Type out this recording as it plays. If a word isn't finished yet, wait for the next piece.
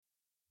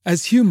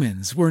As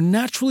humans, we're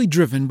naturally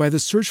driven by the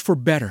search for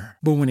better.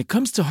 But when it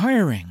comes to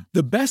hiring,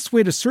 the best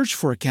way to search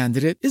for a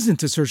candidate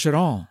isn't to search at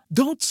all.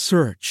 Don't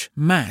search,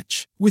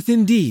 match with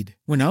Indeed.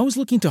 When I was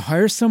looking to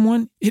hire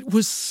someone, it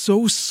was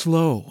so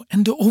slow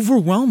and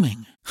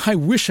overwhelming. I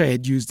wish I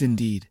had used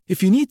Indeed.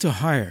 If you need to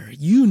hire,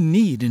 you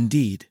need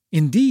Indeed.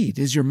 Indeed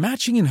is your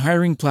matching and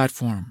hiring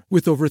platform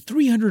with over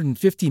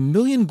 350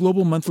 million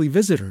global monthly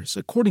visitors,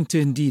 according to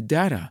Indeed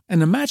data,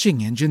 and a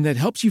matching engine that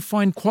helps you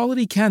find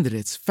quality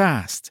candidates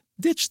fast.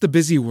 Ditch the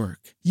busy work.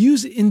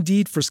 Use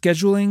Indeed for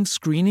scheduling,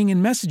 screening,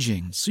 and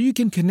messaging so you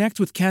can connect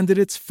with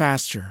candidates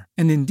faster.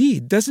 And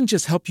Indeed doesn't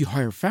just help you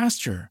hire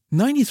faster.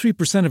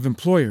 93% of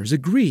employers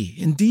agree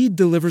Indeed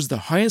delivers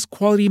the highest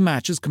quality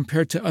matches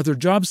compared to other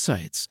job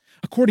sites,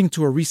 according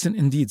to a recent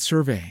Indeed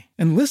survey.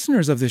 And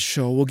listeners of this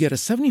show will get a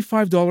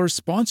 $75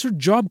 sponsored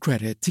job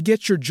credit to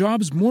get your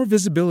jobs more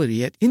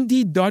visibility at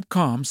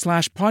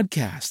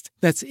Indeed.com/podcast.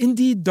 That's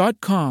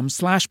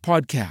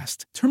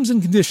Indeed.com/podcast. Terms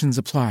and conditions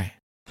apply.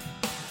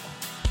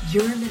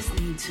 You're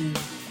listening to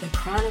the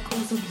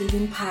Chronicles of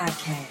Living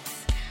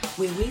podcast,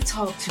 where we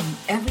talk to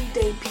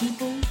everyday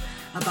people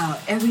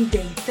about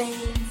everyday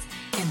things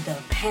in the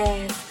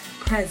past,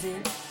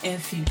 present,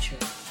 and future.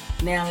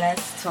 Now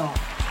let's talk.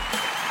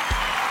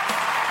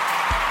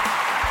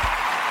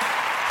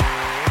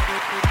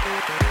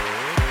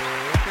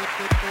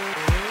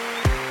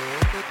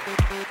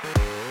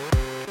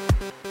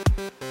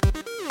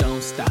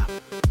 Don't stop.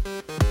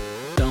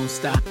 Don't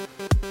stop.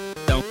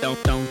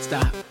 Don't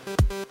stop.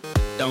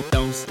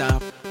 Don't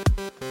stop.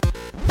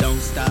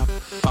 Don't stop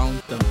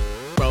on the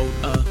road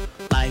of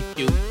life.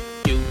 You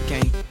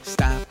can't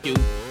stop. You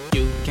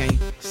can't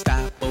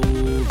stop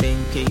moving.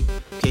 Keep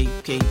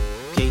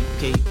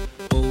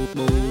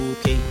move.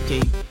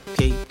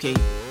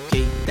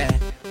 Keep that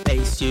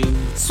pace. You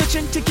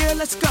switching to gear.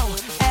 Let's go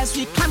as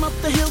we climb up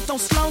the hill. Don't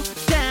slow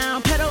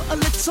down. Pedal a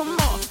little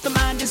more. The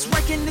mind is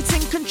working. It's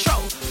in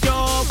control.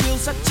 Your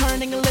wheels are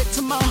turning a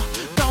little more.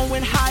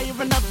 Going higher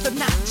another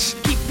notch.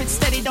 Keep it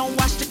steady. Don't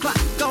watch the clock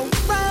go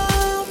round.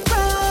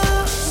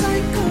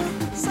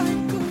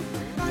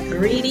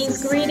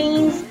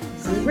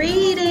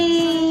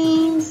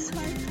 Greetings,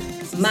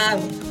 my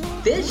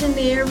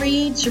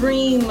visionary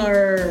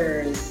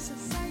dreamers.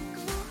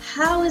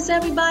 How is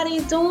everybody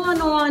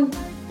doing on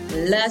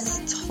Let's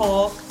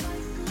Talk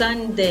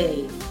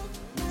Sunday,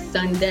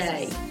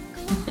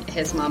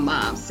 as my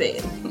mom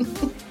said.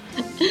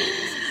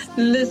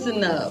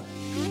 Listen up.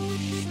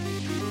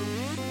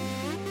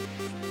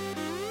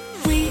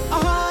 We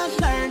are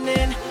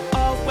learning,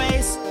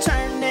 always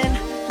turning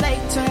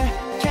later.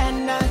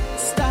 Cannot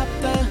stop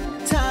the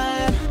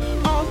time.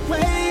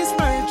 Always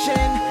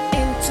merging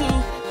into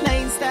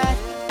lanes that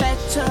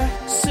better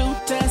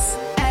suit us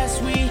as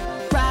we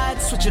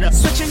ride. Switch it up.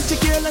 Switching to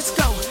gear, let's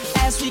go.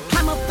 As we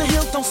climb up the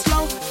hill, don't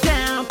slow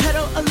down.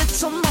 Pedal a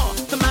little more.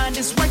 The mind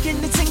is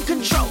working, it's in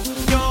control.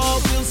 Your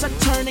wheels are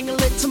turning a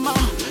little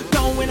more.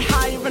 Going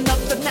higher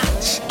another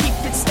notch.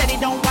 Keep it steady,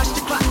 don't watch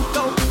the clock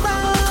go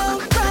round.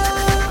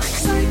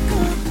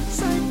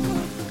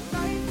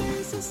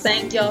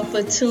 Thank y'all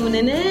for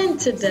tuning in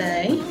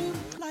today.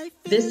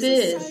 This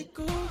is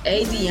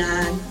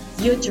Adion,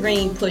 your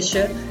dream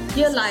pusher,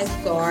 your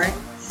lifeguard,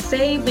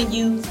 saving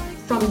you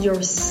from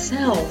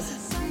yourself,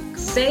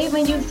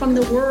 saving you from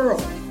the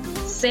world,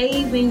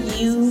 saving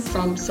you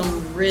from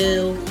some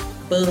real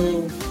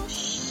bullshit.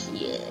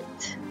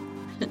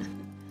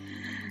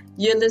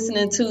 You're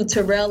listening to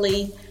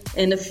Torelli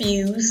and the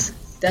Fuse.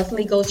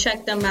 Definitely go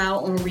check them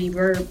out on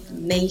Reverb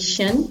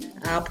Nation.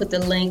 I'll put the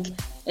link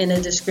in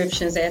the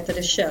descriptions after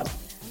the show.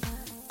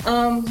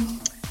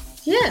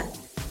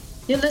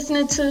 You're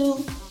listening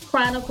to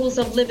Chronicles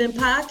of Living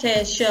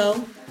podcast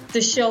show,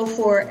 the show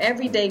for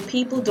everyday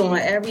people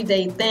doing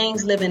everyday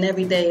things, living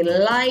everyday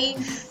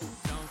life.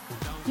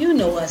 You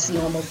know us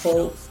normal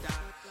folk,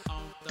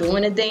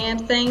 doing a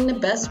damn thing the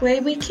best way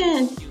we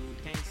can.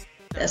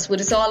 That's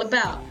what it's all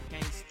about.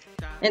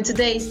 And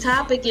today's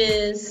topic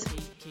is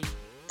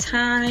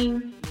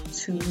time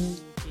to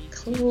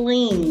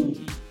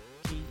clean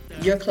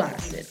your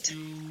closet.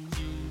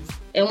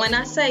 And when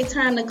I say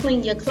time to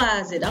clean your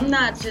closet, I'm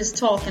not just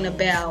talking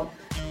about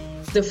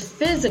the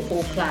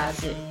physical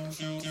closet.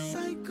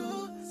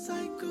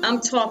 I'm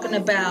talking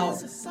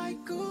about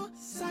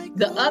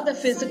the other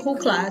physical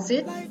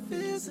closet,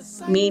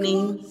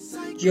 meaning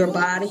your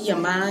body, your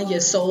mind,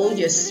 your soul,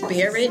 your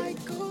spirit.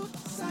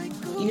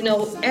 You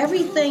know,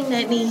 everything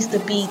that needs to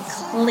be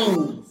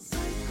clean.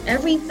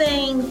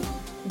 Everything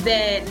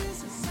that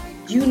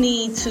you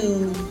need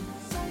to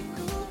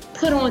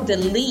put on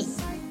delete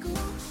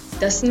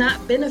that's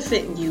not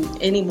benefiting you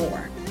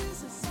anymore.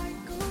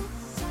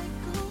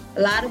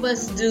 A lot of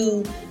us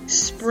do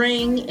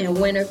spring and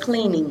winter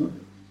cleaning.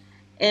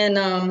 And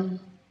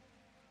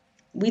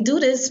we do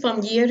this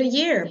from year to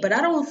year. But I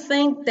don't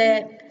think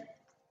that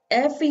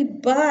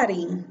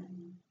everybody,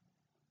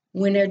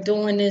 when they're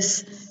doing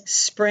this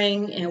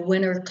spring and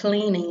winter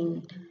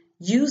cleaning,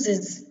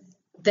 uses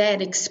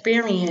that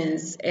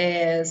experience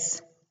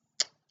as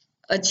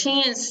a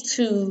chance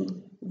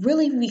to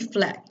really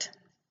reflect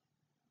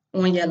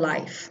on your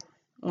life,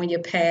 on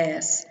your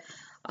past.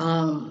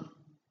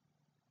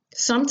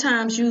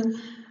 Sometimes you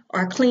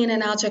are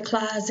cleaning out your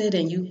closet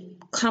and you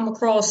come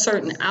across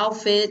certain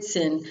outfits,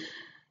 and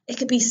it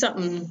could be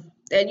something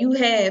that you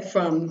had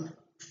from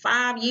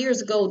 5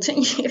 years ago,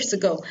 10 years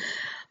ago.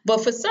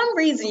 But for some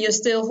reason, you're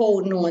still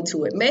holding on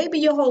to it. Maybe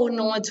you're holding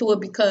on to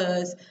it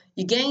because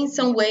you gained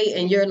some weight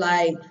and you're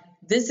like,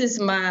 this is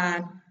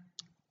my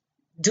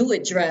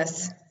do-it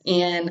dress,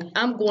 and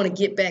I'm going to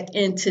get back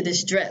into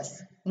this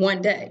dress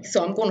one day.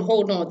 So I'm going to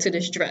hold on to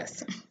this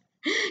dress.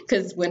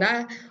 Because when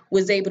I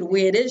was able to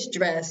wear this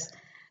dress,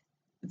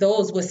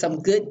 those were some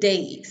good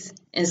days.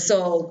 And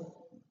so,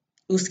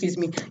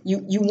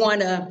 you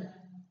want to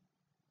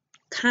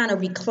kind of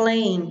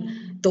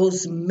reclaim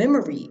those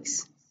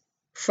memories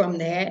from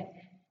that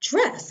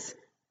dress.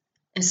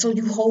 And so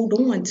you hold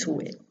on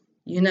to it,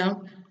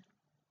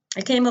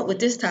 I came up with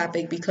this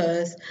topic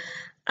because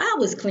I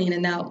was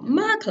cleaning out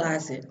my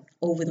closet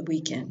over the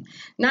weekend.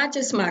 Not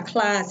just my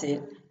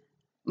closet,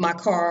 my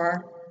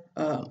car,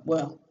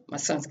 my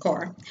son's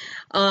car.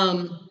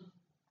 I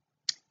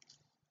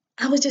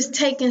was just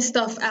taking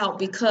stuff out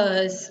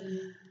because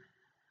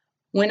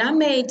when I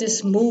made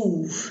this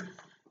move,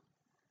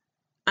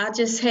 I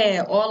just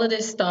had all of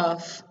this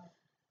stuff,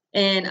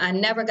 and I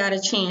never got a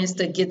chance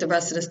to get the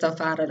rest of the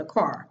stuff out of the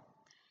car.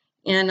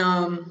 And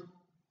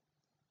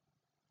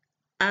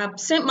I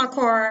sent my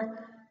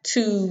car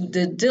to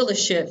the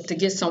dealership to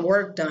get some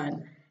work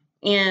done.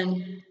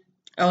 And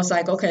I was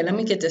like, okay, let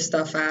me get this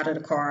stuff out of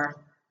the car,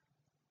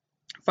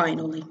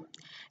 finally.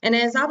 And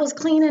as I was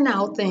cleaning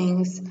out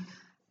things,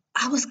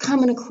 I was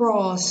coming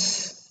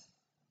across,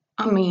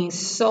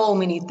 so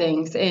many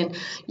things. And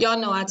y'all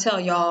know I tell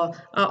y'all,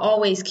 I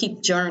always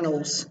keep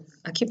journals.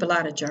 I keep a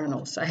lot of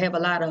journals. I have a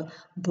lot of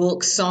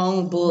books,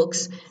 song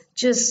books,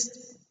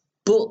 just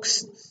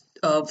books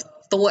of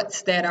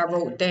thoughts that I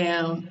wrote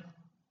down.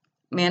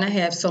 Man, I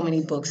have so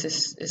many books,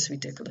 it's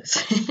ridiculous.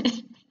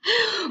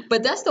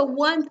 But that's the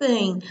one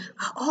thing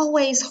I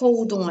always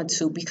hold on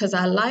to, because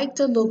I like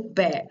to look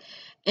back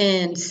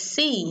and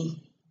see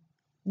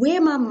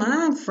where my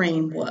mind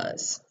frame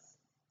was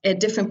at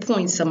different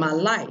points of my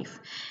life.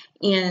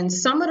 And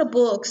some of the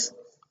books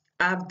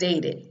I've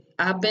dated.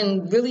 I've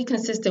been really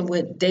consistent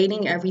with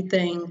dating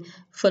everything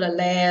for the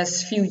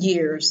last few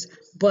years.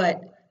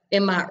 But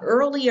in my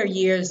earlier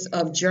years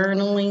of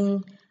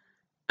journaling,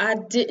 I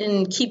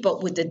didn't keep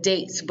up with the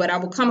dates, but I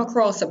would come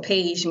across a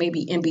page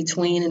maybe in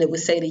between, and it would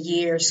say the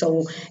year.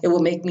 So it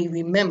would make me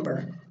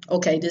remember,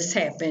 okay, this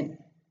happened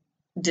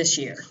this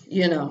year,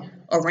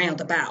 around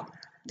about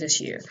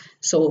this year.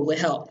 So it would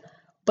help.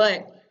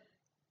 But,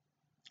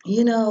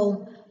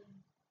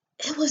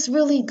 it was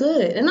really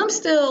good. And I'm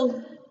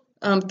still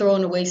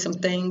throwing away some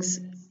things.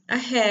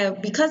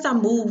 Because I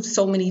moved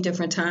so many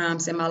different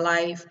times in my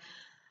life,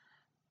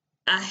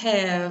 I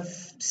have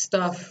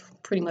stuff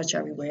pretty much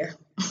everywhere.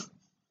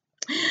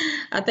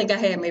 I think I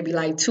had maybe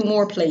like 2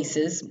 more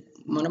places,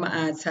 one of my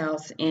aunt's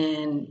house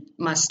and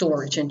my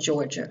storage in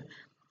Georgia.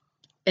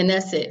 And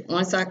that's it.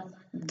 Once I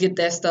get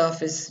that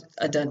stuff, it's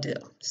a done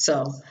deal.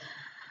 So,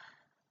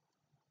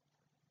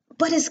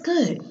 but it's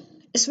good.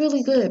 It's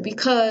really good,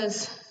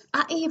 because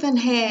I even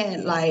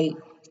had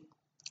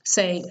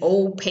say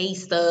old pay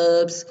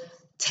stubs,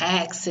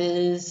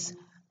 taxes,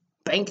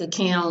 bank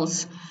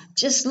accounts,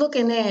 just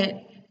looking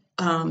at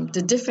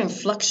the different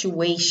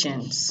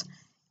fluctuations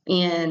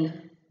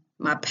in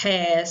my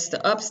past,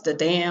 the ups, the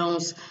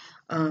downs,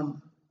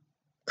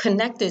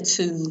 connected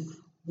to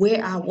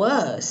where I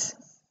was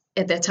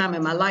at that time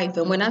in my life.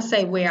 And when I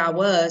say where I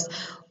was,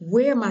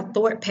 where my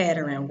thought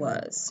pattern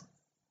was,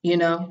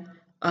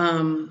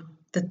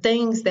 the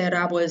things that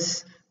I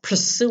was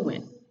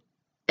pursuing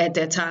at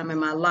that time in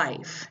my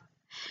life.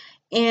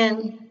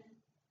 And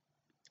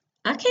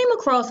I came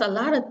across a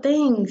lot of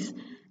things,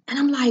 and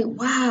I'm like,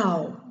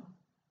 wow,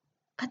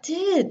 I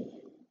did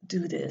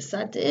do this.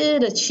 I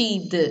did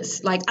achieve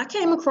this. I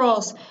came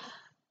across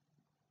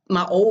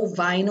my old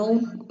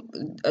vinyl,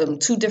 2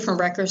 different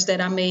records that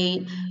I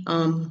made.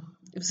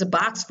 It was a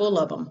box full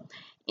of them.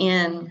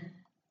 And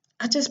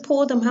I just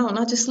pulled them out, and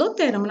I just looked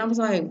at them, and I was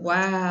like,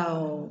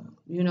 wow,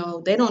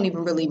 they don't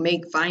even really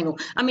make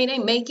vinyl. They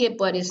make it,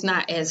 but it's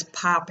not as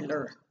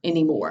popular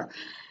anymore.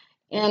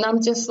 And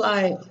I'm just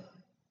like,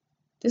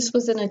 this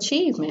was an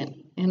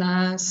achievement. And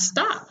I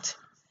stopped.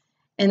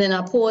 And then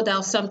I pulled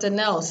out something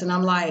else, and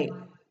I'm like,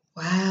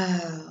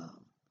 wow,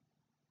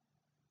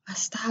 I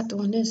stopped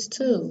on this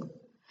too.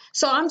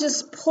 So I'm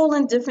just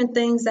pulling different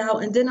things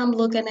out, and then I'm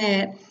looking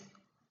at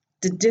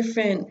the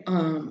different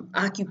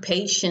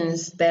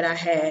occupations that I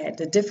had,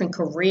 the different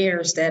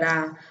careers that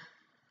I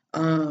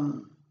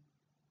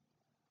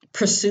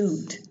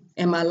pursued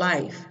in my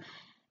life.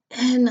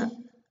 And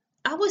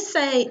I would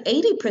say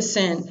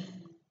 80%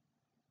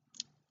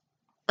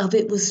 of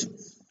it was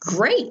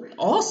great,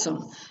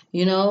 awesome.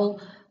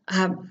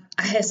 I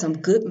had some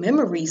good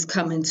memories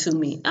coming to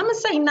me. I'm going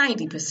to say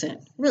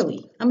 90%,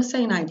 really. I'm going to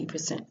say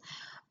 90%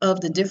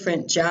 of the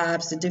different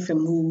jobs, the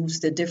different moves,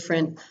 the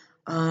different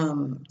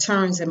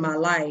turns in my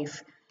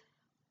life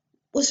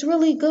was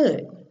really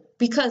good.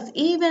 Because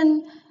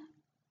even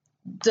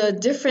the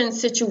different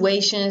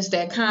situations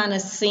that kind of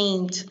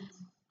seemed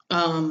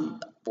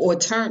or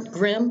turned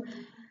grim,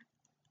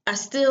 I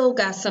still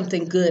got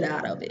something good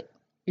out of it,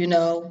 you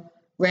know,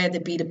 rather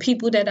be the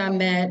people that I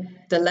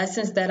met, the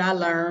lessons that I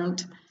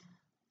learned.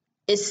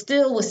 It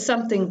still was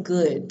something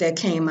good that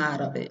came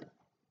out of it.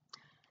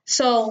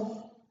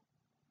 So,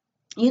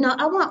 you know,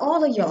 I want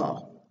all of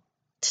y'all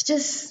to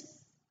just,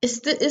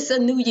 it's a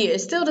new year.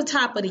 It's still the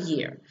top of the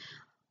year.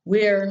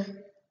 We're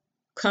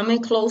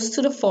coming close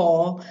to the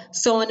fall.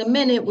 So in a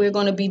minute, we're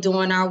going to be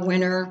doing our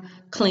winter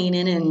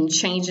cleaning and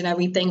changing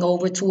everything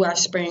over to our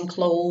spring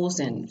clothes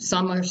and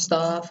summer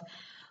stuff.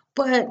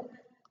 But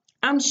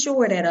I'm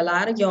sure that a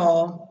lot of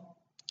y'all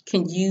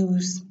can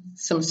use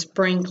some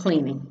spring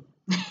cleaning.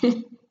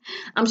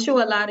 I'm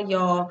sure a lot of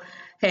y'all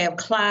have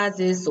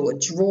closets or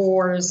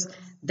drawers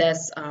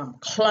that's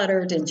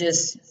cluttered and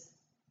just,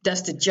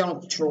 that's the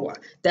junk drawer.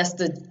 That's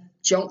the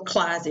junk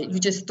closet. You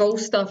just throw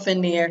stuff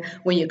in there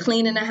when you're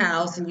cleaning the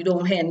house and you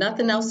don't have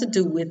nothing else to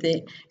do with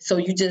it. So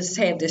you just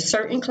have this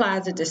certain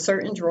closet, this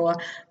certain drawer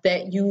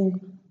that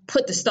you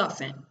put the stuff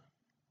in.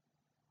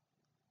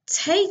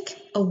 Take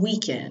a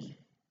weekend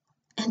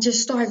and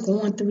just start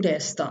going through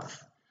that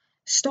stuff.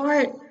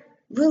 Start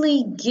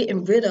really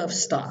getting rid of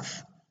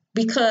stuff.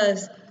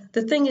 Because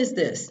the thing is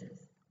this,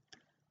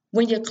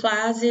 when your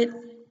closet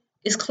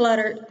is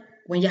cluttered,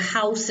 when your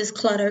house is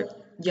cluttered,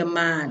 your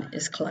mind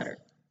is cluttered.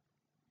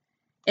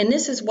 And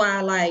this is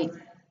why, like,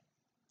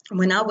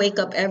 when I wake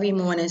up every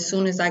morning, as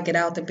soon as I get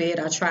out the bed,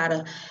 I try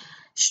to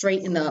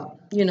straighten up,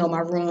 you know, my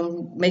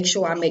room, make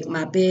sure I make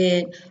my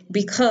bed.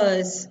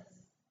 Because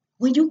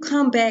when you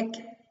come back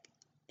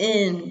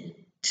in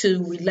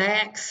to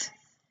relax,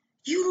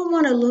 you don't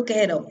want to look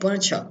at a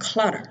bunch of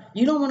clutter.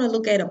 You don't want to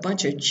look at a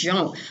bunch of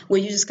junk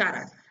where you just got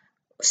to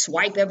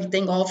swipe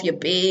everything off your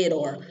bed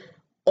or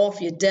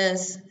off your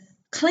desk.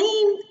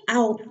 Clean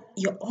out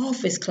your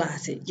office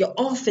closet, your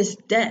office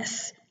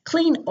desk.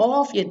 Clean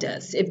off your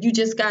desk. If you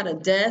just got a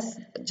desk,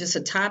 just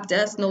a top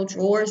desk, no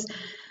drawers,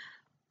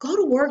 go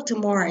to work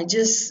tomorrow and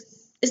just,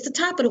 it's the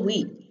top of the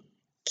week.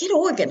 Get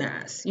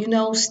organized, you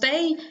know,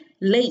 stay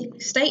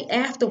late, stay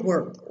after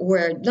work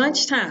or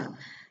lunchtime,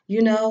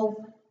 you know,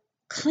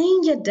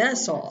 clean your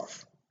desk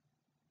off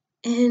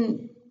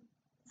and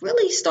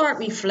really start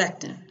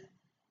reflecting.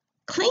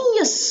 Clean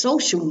your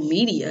social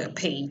media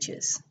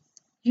pages.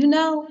 You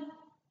know,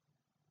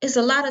 it's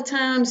a lot of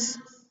times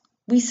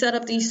we set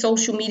up these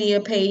social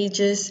media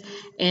pages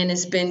and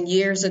it's been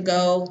years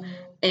ago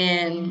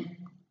and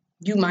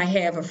you might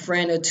have a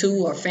friend or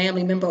two or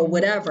family member or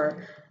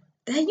whatever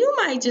that you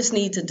might just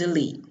need to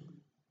delete.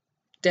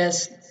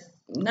 That's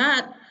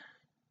not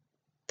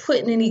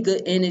putting any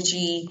good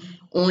energy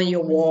on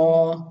your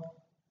wall.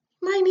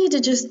 You might need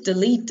to just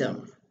delete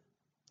them.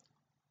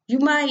 You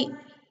might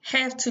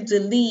have to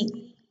delete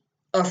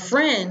a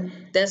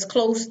friend that's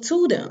close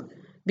to them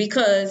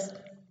because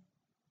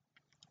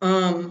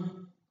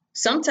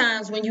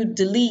sometimes when you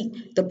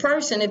delete the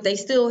person, if they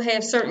still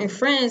have certain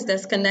friends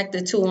that's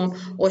connected to them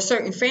or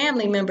certain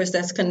family members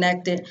that's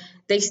connected,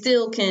 they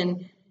still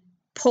can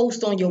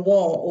post on your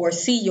wall or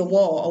see your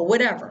wall or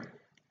whatever.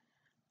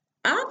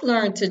 I've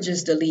learned to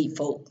just delete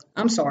folk.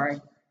 I'm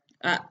sorry.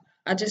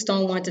 I just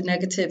don't want the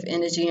negative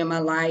energy in my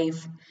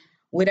life.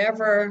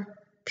 Whatever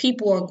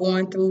people are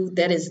going through,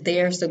 that is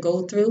theirs to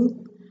go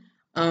through.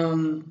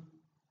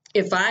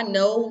 If I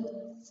know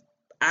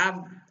I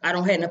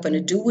don't have nothing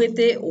to do with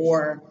it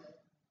or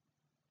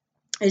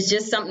it's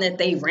just something that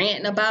they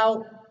ranting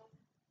about,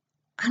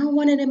 I don't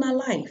want it in my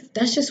life.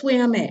 That's just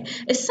where I'm at.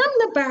 It's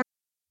something about.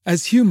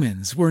 As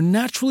humans, we're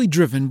naturally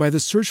driven by the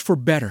search for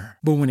better.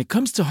 But when it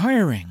comes to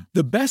hiring,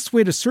 the best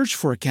way to search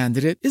for a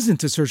candidate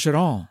isn't to search at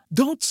all.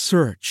 Don't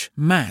search,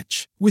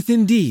 match with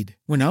Indeed.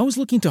 When I was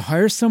looking to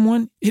hire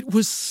someone, it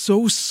was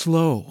so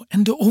slow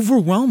and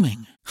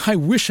overwhelming. I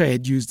wish I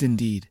had used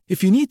Indeed.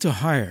 If you need to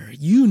hire,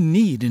 you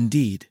need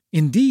Indeed.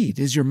 Indeed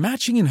is your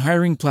matching and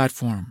hiring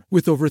platform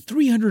with over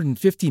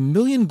 350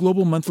 million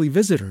global monthly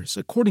visitors,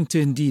 according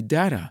to Indeed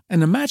data,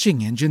 and a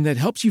matching engine that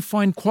helps you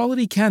find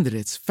quality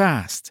candidates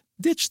fast.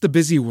 Ditch the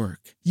busy work.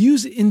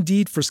 Use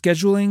Indeed for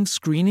scheduling,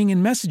 screening,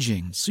 and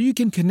messaging so you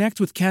can connect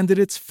with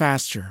candidates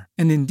faster.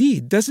 And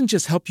Indeed doesn't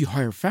just help you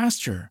hire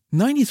faster.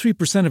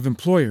 93% of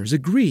employers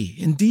agree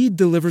Indeed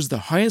delivers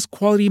the highest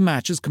quality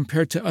matches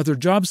compared to other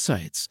job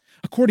sites,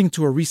 according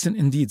to a recent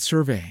Indeed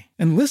survey.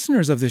 And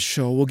listeners of this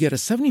show will get a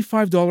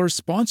 $75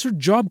 sponsored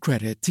job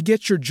credit to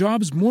get your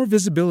jobs more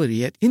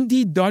visibility at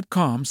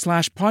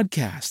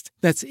Indeed.com/podcast.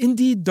 That's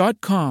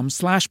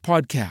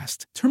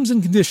Indeed.com/podcast. Terms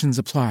and conditions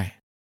apply.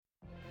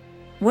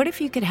 What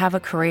if you could have a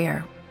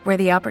career where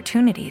the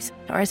opportunities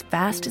are as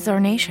vast as our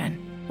nation,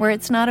 where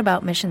it's not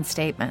about mission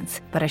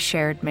statements, but a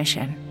shared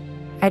mission?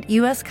 At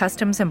U.S.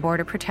 Customs and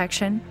Border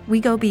Protection,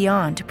 we go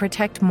beyond to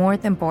protect more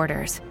than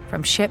borders.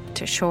 From ship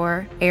to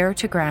shore, air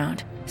to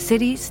ground,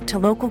 cities to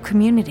local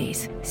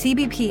communities,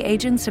 CBP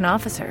agents and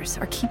officers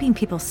are keeping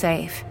people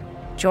safe.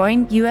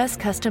 Join U.S.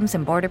 Customs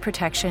and Border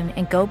Protection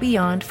and go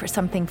beyond for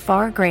something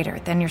far greater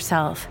than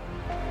yourself.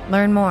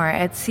 Learn more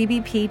at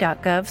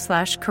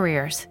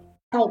cbp.gov/careers.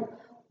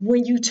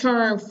 When you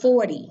turn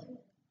 40,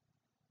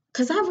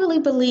 because I really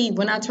believe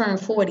when I turned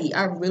 40,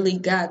 I really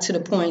got to the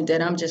point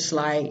that I'm just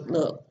like,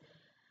 look,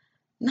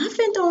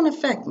 nothing don't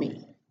affect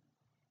me.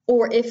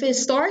 Or if it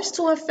starts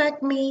to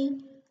affect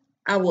me,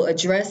 I will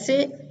address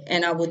it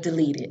and I will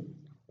delete it.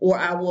 Or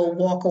I will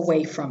walk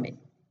away from it.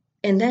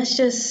 And that's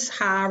just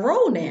how I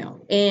roll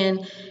now.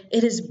 And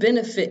it is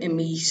benefiting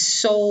me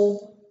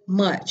so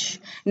much.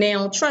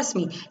 Now, trust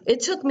me,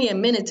 it took me a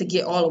minute to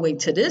get all the way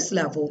to this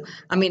level.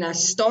 I mean, I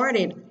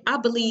started, I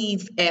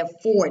believe,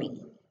 at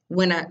 40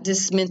 when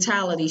this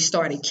mentality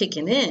started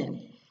kicking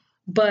in.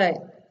 But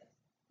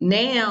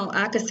now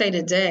I could say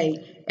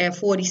today at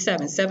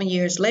 47, 7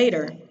 years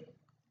later,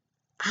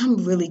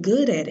 I'm really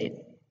good at it.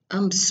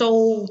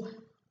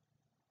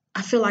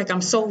 I feel like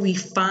I'm so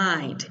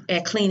refined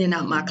at cleaning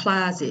out my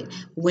closet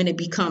when it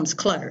becomes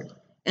cluttered.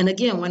 And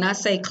again, when I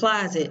say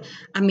closet,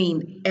 I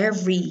mean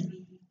every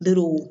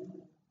little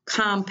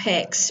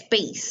compact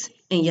space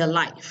in your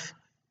life,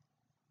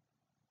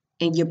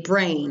 in your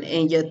brain,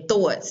 in your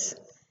thoughts,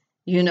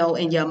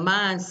 in your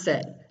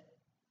mindset.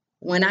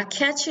 When I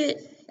catch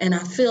it and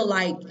I feel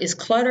like it's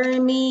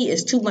cluttering me,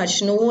 it's too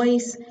much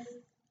noise,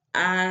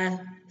 I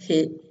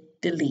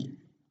hit delete.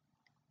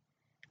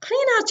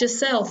 Clean out your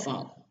cell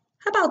phone.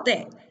 How about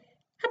that?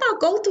 How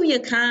about go through your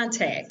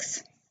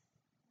contacts?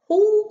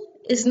 Who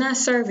is not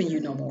serving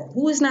you no more?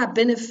 Who is not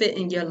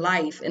benefiting your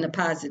life in a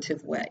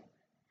positive way?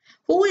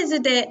 Who is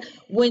it that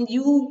when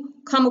you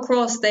come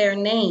across their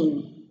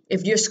name,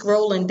 if you're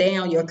scrolling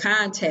down your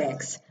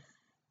contacts,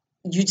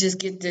 you just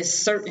get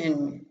this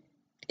certain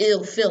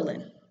ill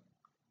feeling?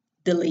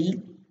 Delete.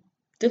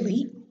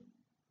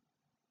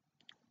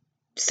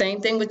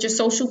 Same thing with your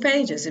social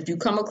pages. If you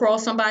come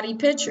across somebody's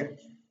picture,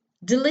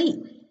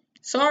 delete.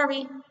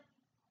 Sorry.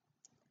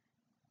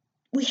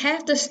 We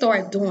have to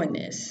start doing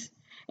this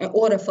in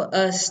order for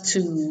us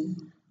to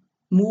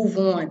move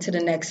on to the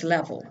next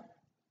level,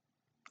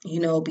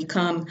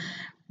 become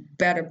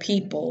better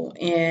people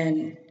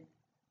and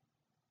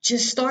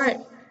just start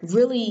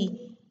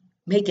really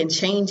making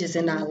changes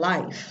in our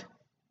life.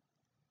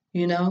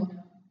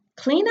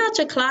 Clean out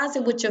your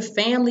closet with your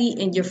family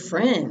and your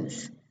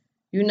friends.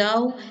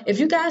 If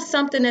you got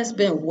something that's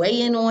been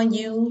weighing on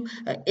you,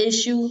 an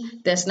issue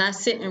that's not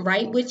sitting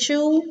right with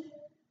you,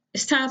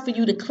 it's time for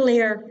you to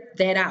clear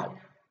that out.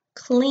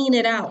 Clean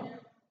it out.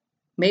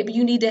 Maybe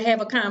you need to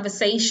have a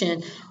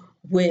conversation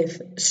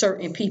with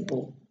certain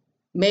people.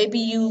 Maybe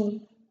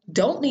you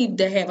don't need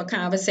to have a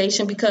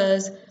conversation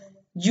because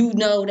you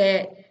know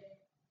that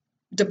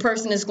the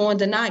person is going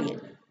to deny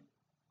it.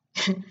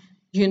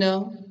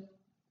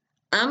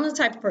 I'm the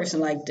type of person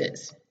like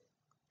this.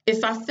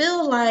 If I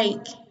feel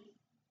like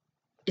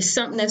it's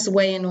something that's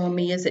weighing on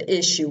me as an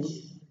issue,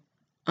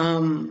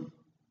 I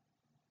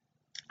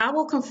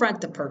will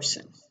confront the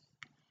person.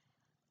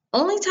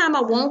 Only time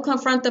I won't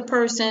confront the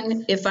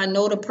person if I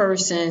know the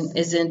person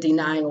is in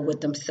denial with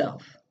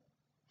themselves.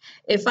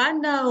 If I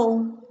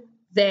know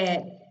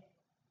that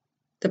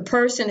the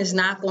person is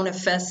not going to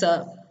fess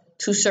up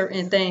to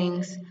certain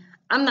things,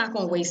 I'm not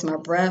going to waste my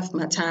breath,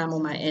 my time,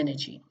 or my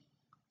energy.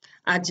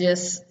 I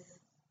just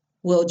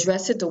will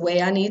address it the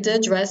way I need to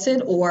address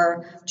it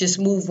or just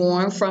move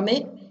on from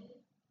it.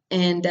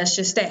 And that's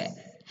just that.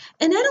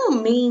 And that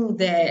don't mean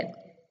that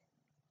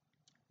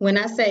when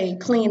I say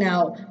clean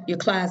out your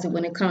closet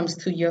when it comes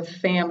to your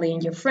family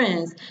and your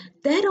friends,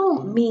 that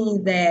don't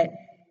mean that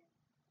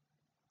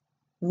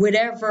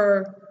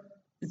whatever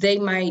they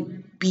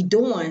might be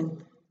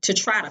doing to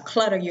try to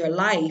clutter your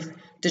life,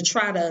 to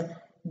try to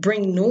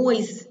bring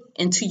noise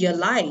into your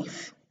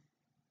life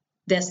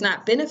that's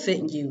not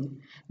benefiting you,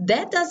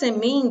 that doesn't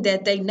mean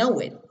that they know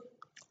it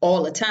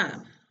all the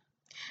time.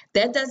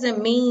 That doesn't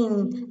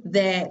mean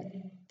that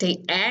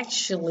they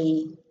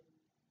actually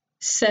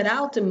set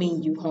out to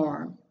mean you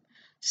harm.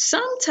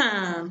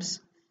 Sometimes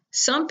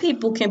some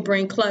people can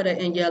bring clutter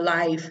in your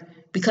life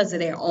because of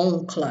their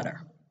own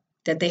clutter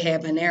that they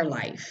have in their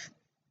life.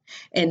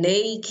 And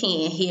they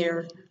can't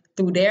hear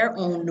through their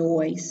own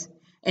noise.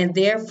 And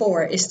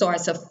therefore, it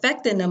starts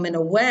affecting them in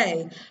a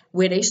way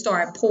where they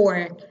start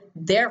pouring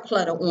their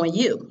clutter on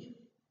you,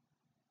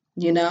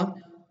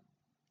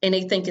 and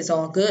they think it's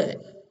all good.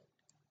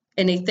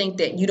 And they think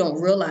that you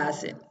don't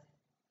realize it.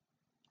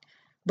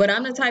 But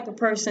I'm the type of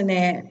person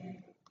that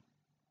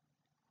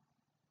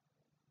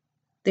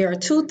there are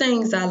two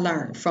things I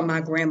learned from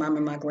my grandmama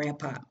and my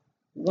grandpa.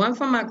 One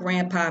from my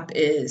grandpa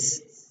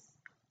is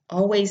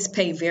always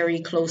pay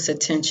very close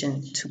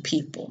attention to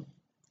people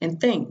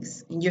and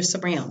things in your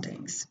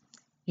surroundings.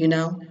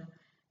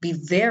 Be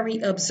very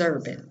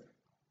observant,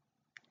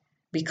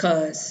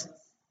 because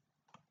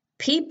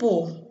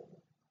people,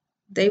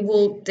 they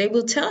will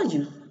tell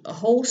you a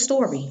whole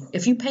story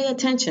if you pay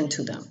attention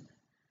to them.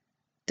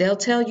 They'll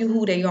tell you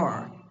who they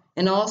are.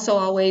 And also,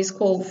 I always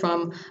quote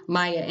from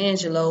Maya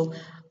Angelou,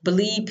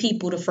 believe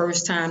people the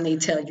first time they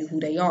tell you who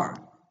they are.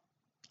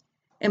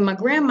 And my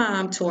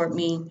grandmom taught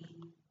me,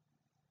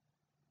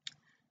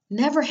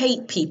 never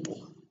hate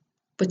people,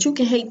 but you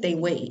can hate their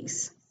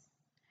ways.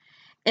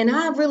 And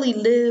I really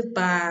live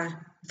by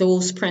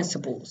those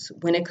principles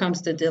when it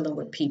comes to dealing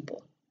with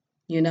people,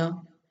 you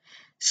know?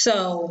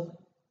 So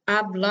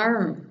I've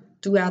learned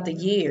throughout the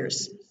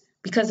years,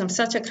 because I'm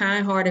such a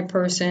kind-hearted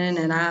person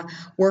and I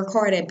work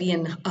hard at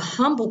being a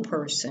humble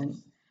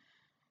person.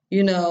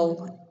 You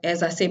know,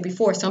 as I said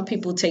before, some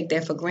people take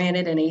that for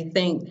granted and they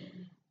think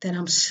that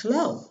I'm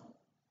slow.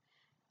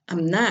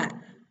 I'm not.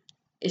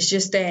 It's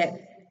just that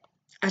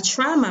I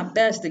try my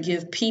best to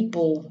give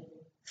people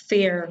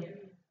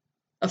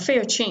a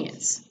fair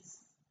chance.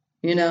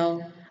 You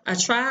know, I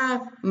try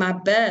my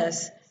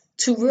best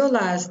to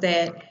realize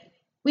that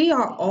we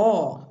are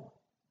all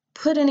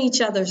put in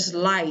each other's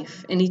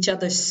life, in each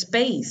other's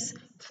space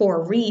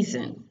for a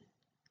reason,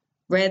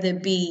 rather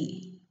it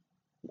be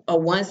a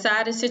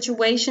one-sided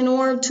situation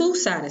or a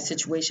two-sided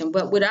situation.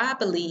 But what I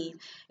believe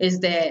is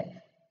that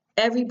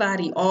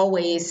everybody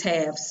always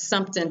has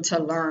something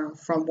to learn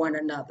from one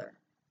another,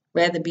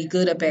 whether it be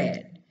good or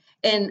bad.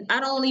 And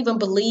I don't even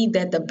believe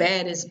that the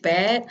bad is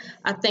bad.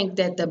 I think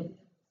that the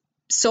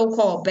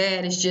so-called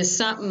bad is just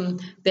something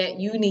that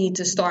you need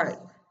to start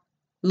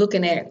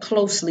looking at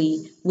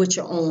closely with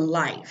your own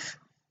life,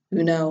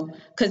 you know,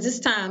 because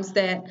there's times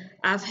that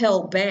I've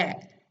held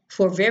back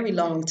for a very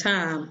long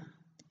time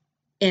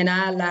and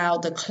I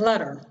allowed the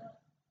clutter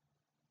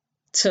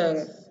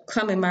to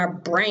come in my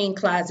brain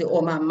closet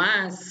or my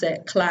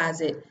mindset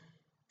closet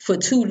for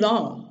too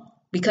long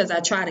because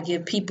I try to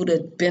give people the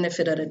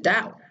benefit of the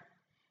doubt.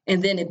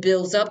 And then it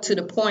builds up to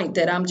the point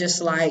that I'm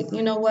just like,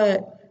 you know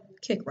what?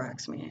 Kick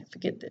rocks, man.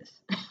 Forget this.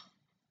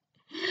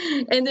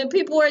 And then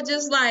people are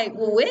just like,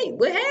 well, wait,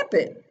 what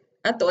happened?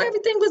 I thought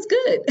everything was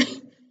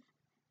good.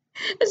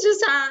 It's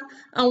just how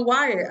I'm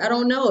wired. I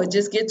don't know. It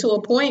just get to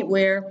a point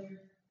where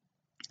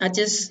I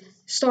just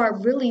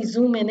start really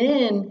zooming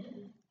in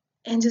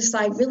and just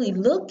like really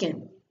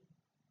looking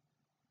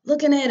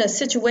at a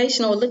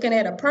situation or looking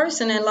at a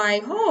person and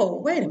like,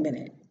 oh, wait a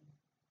minute.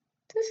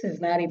 This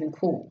is not even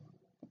cool.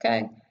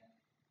 Okay.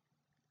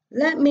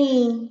 Let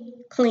me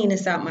clean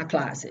this out my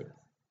closet.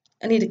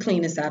 I need to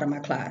clean this out of my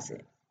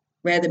closet.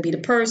 Rather be the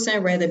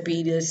person, rather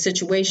be the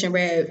situation,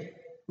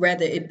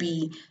 rather it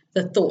be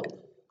the thought.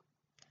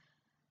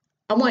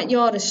 I want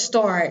y'all to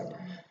start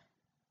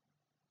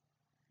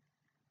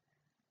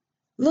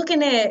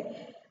looking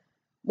at,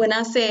 when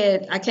I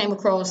said I came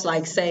across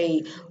like,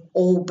 say,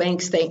 old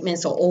bank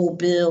statements or old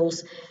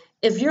bills,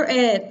 if you're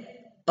at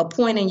a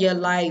point in your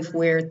life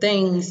where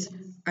things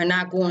are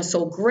not going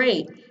so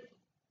great,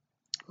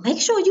 make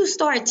sure you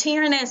start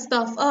tearing that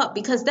stuff up,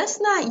 because that's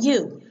not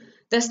you.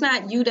 That's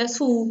not you.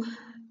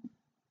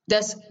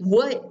 That's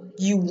what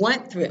you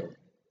went through.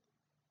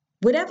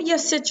 Whatever your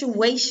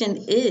situation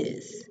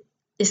is,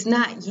 it's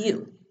not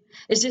you.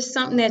 It's just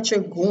something that you're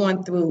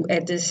going through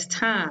at this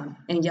time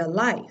in your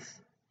life.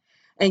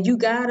 And you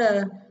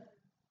gotta,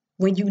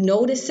 when you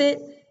notice it,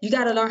 you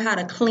gotta learn how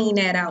to clean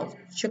that out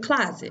your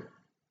closet.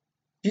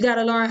 You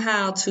gotta learn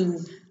how to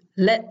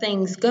let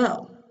things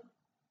go.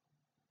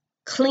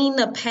 Clean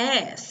the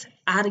past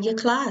out of your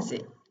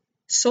closet.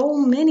 So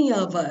many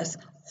of us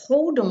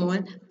hold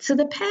on to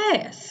the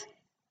past.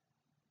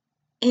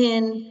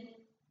 And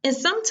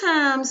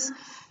sometimes,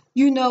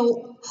 you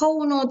know,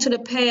 holding on to the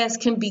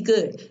past can be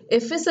good.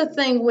 If it's a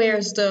thing where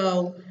as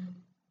though,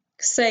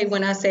 say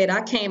when I said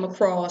I came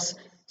across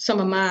some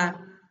of my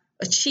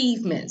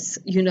achievements,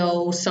 you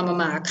know, some of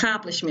my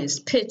accomplishments,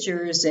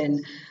 pictures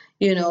and,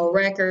 you know,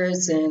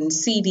 records and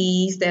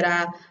CDs that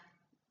I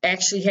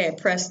actually had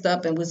pressed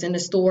up and was in the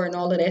store and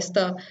all of that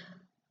stuff.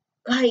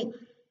 Like,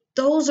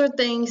 those are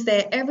things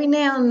that every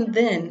now and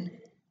then,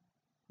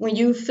 when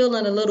you're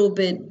feeling a little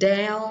bit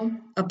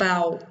down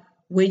about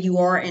where you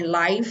are in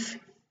life,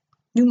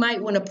 you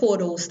might want to pull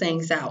those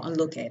things out and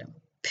look at them.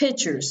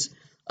 Pictures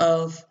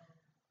of,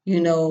 you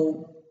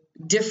know,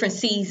 different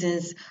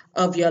seasons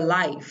of your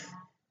life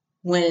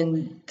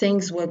when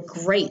things were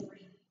great.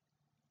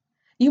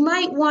 You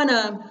might want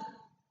to,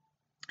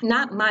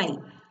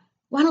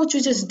 why don't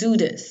you just do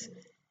this?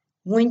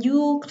 When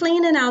you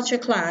cleaning out your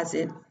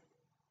closet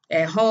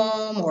at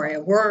home or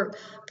at work,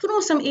 put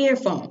on some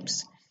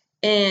earphones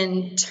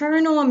and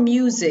turn on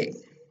music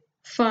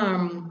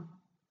from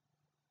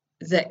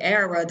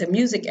the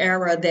music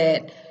era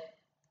that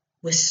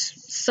was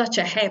such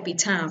a happy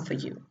time for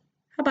you.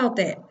 How about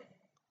that?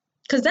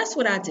 Because that's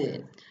what I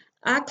did.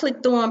 I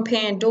clicked on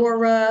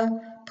Pandora,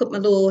 put my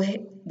little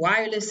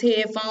wireless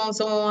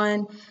headphones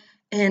on,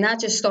 and I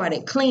just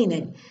started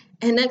cleaning.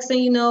 And next thing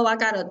you know, I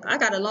got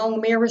a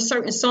long mirror.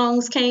 Certain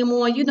songs came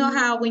on. You know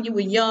how when you were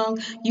young,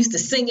 you used to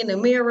sing in the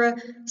mirror.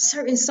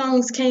 Certain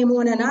songs came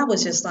on, and I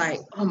was just like,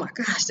 oh my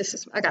gosh,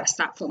 I got to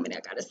stop for a minute.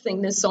 I got to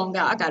sing this song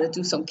out. I got to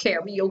do some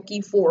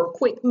karaoke for a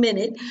quick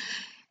minute.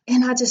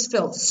 And I just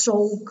felt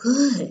so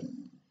good.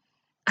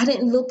 I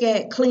didn't look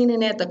at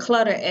cleaning at the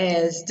clutter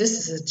as this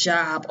is a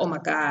job. Oh my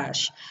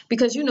gosh.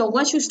 Because, you know,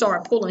 once you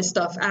start pulling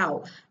stuff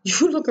out,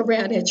 you look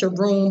around at your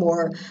room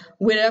or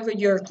whatever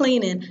you're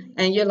cleaning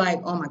and you're like,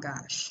 oh my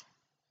gosh,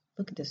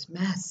 look at this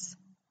mess.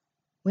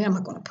 Where am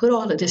I going to put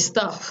all of this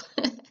stuff?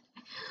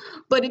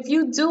 But if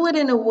you do it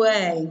in a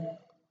way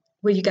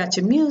where you got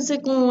your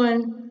music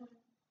on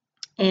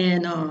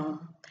and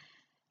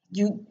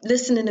you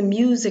listening to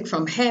music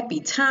from Happy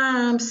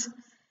Times.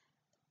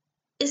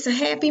 It's a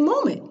happy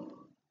moment.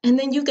 And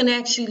then you can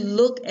actually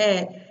look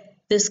at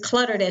this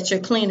clutter that you're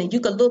cleaning. You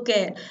can look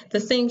at the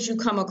things you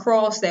come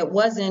across that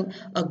wasn't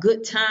a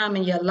good time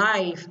in your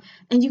life,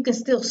 and you can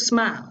still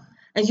smile.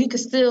 And you can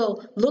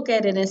still look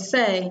at it and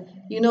say,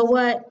 you know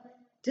what?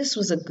 This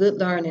was a good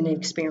learning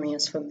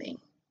experience for me.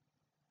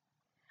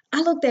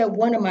 I looked at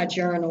one of my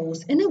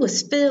journals, and it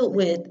was filled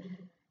with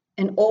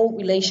an old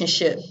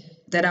relationship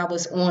that I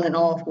was on and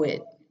off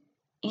with.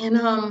 And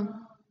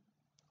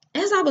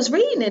as I was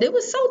reading it, it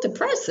was so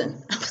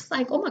depressing. I was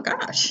like, oh my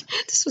gosh,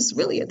 this was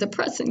really a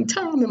depressing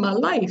time in my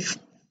life.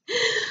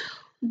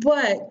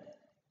 But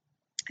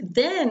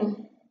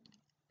then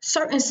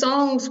certain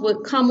songs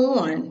would come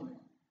on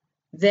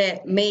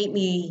that made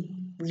me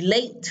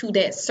relate to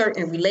that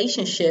certain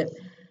relationship.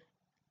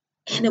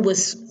 And it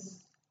was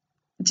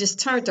just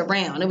turned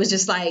around. It was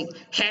just like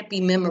happy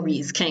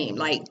memories came.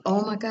 Like,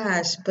 oh my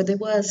gosh, but it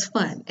was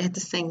fun at the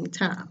same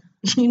time,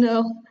 you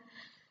know?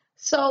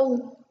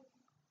 So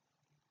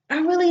I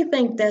really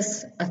think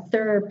that's a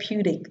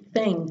therapeutic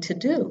thing to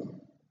do.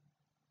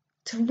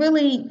 To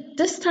really,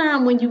 this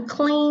time when you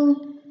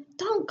clean,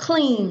 don't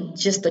clean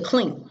just to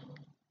clean,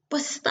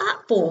 but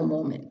stop for a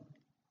moment.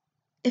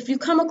 If you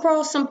come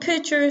across some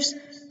pictures,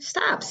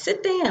 stop,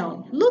 sit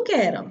down, look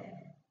at them.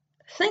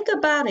 Think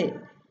about it.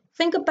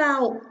 Think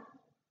about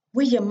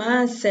where your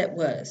mindset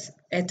was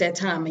at that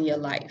time in your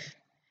life.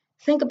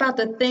 Think about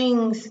the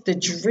things, the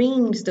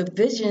dreams, the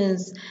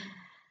visions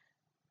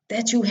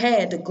that you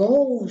had, the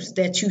goals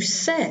that you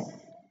set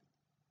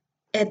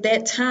at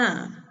that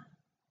time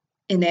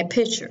in that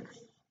picture.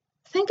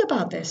 Think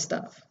about that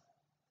stuff.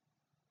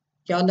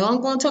 Y'all know I'm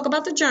going to talk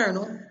about the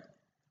journal,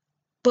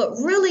 but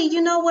really,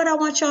 you know what I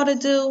want y'all to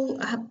do?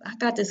 I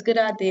got this good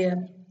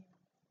idea.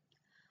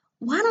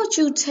 Why don't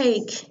you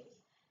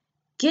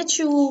get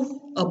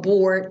you a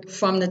board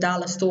from the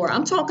dollar store?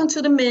 I'm talking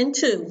to the men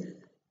too.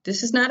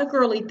 This is not a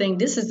girly thing.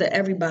 This is the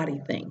everybody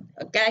thing,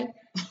 okay?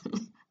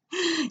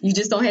 You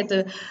just don't have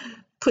to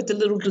put the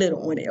little glitter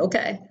on it,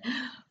 okay?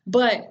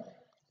 But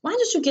why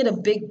don't you get a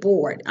big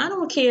board? I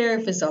don't care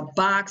if it's a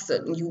box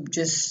that you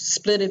just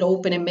split it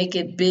open and make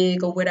it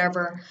big or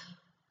whatever.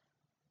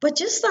 But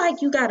just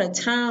like you got a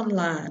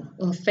timeline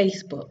on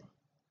Facebook,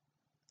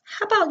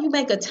 how about you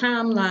make a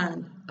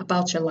timeline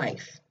about your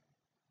life?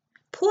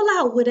 Pull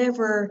out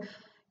whatever,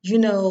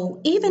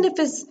 even if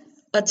it's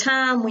a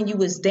time when you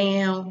was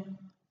down,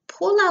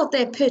 pull out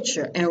that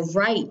picture and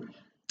write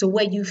the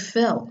way you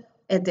felt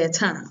at that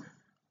time.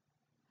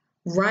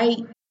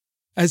 Write.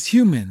 As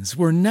humans,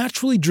 we're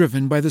naturally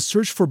driven by the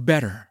search for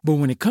better. But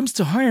when it comes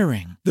to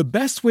hiring, the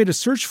best way to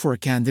search for a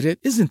candidate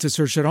isn't to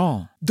search at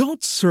all.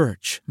 Don't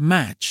search,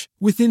 match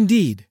with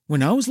Indeed.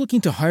 When I was looking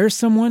to hire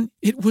someone,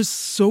 it was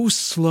so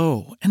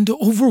slow and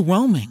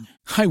overwhelming.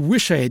 I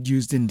wish I had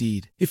used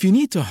Indeed. If you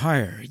need to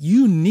hire,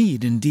 you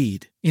need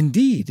Indeed.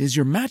 Indeed is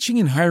your matching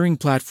and hiring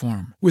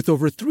platform with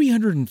over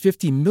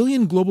 350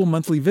 million global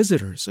monthly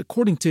visitors,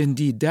 according to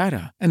Indeed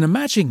data, and a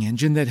matching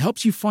engine that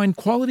helps you find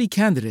quality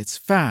candidates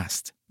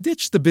fast.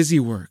 Ditch the busy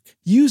work.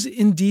 Use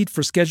Indeed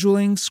for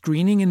scheduling,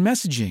 screening, and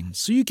messaging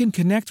so you can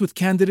connect with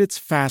candidates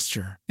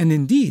faster. And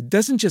Indeed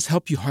doesn't just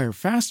help you hire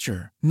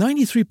faster.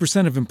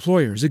 93% of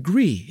employers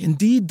agree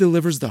Indeed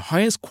delivers the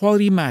highest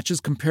quality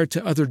matches compared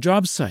to other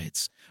job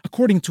sites,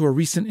 according to a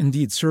recent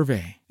Indeed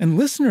survey. And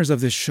listeners of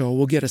this show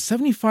will get a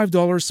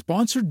 $75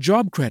 sponsored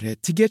job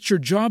credit to get your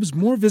jobs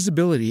more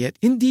visibility at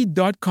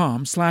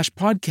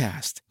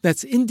Indeed.com/podcast.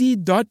 That's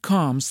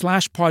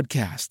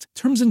Indeed.com/podcast.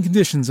 Terms and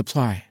conditions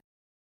apply.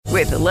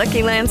 With the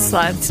Lucky Land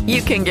Slots,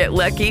 you can get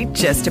lucky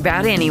just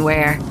about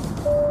anywhere.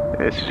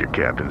 This is your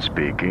captain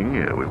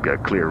speaking. We've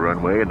got clear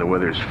runway and the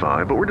weather's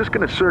fine, but we're just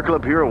going to circle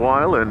up here a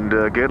while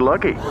and get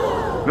lucky.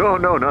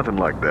 No, nothing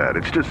like that.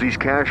 It's just these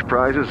cash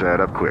prizes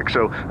add up quick.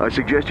 So I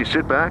suggest you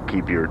sit back,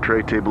 keep your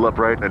tray table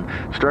upright, and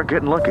start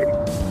getting lucky.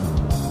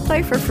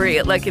 Play for free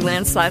at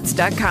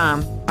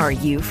LuckyLandSlots.com. Are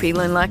you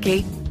feeling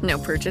lucky? No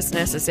purchase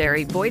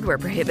necessary. Void where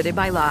prohibited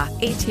by law.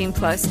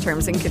 18+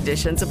 terms and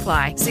conditions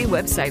apply. See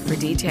website for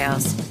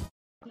details.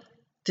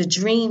 The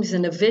dreams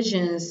and the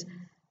visions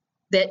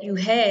that you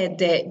had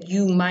that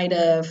you might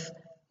have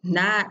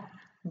not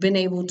been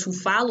able to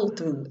follow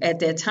through at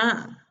that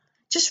time.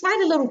 Just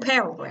write a little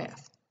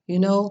paragraph,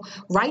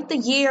 Write the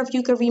year if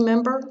you can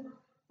remember.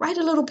 Write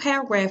a little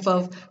paragraph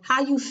of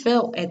how you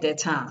felt at that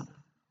time.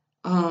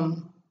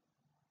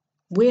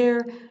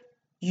 Where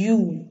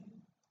you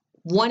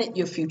wanted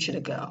your future to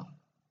go,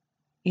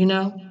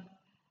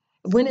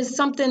 When it's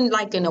something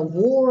like an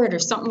award or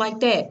something like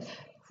that,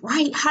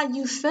 write how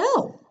you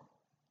felt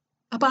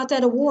about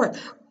that award.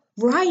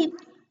 Write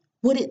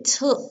what it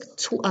took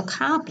to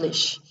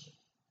accomplish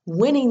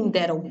winning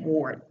that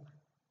award.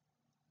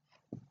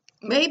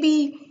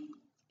 Maybe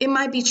it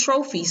might be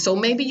trophies, so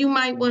maybe you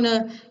might want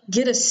to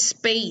get a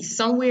space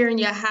somewhere in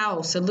your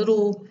house, a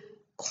little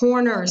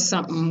corner or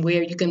something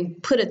where you can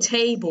put a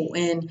table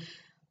and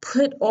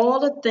put all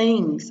the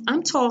things.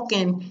 I'm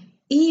talking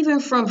even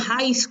from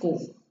high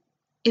school.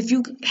 If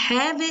you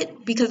have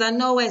it, because I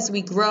know as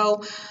we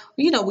grow,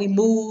 we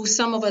move,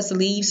 some of us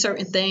leave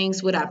certain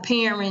things with our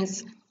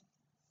parents,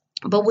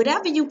 but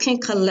whatever you can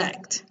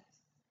collect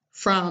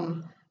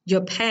from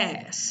your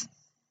past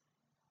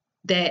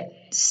that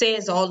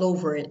says all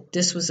over it,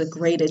 this was a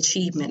great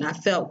achievement. I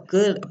felt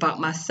good about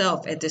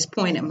myself at this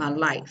point in my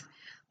life.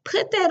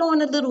 Put that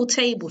on a little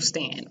table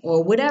stand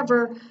or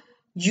whatever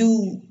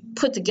you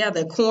put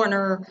together,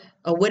 corner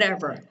or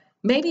whatever.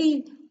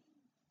 Maybe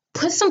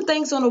put some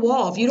things on the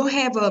wall. If you don't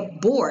have a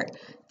board,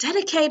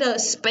 dedicate a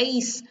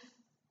space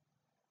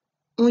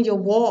on your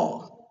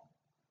wall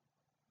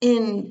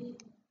and,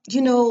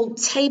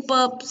 tape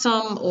up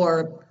some,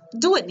 or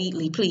do it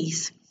neatly,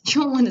 please.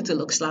 You don't want it to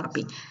look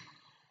sloppy.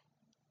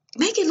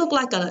 Make it look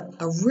like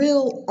a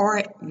real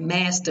art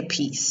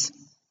masterpiece,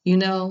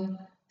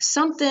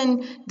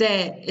 something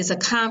that is a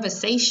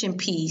conversation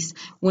piece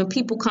when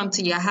people come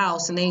to your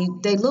house and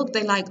they look,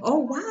 they're like, oh,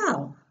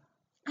 wow.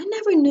 I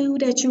never knew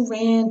that you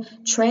ran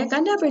track. I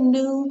never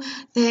knew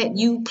that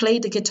you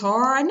played the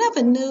guitar. I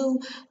never knew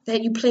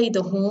that you played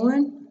the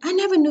horn. I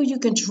never knew you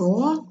could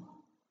draw.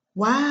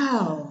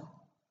 Wow,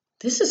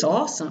 this is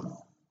awesome.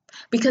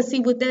 Because see,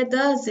 what that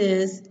does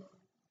is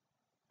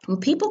when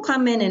people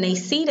come in and they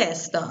see that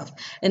stuff,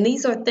 and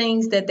these are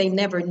things that they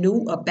never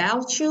knew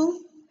about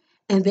you,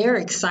 and they're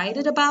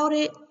excited about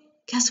it,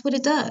 guess what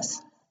it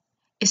does?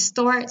 It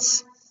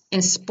starts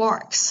and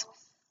sparks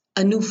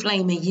a new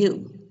flame in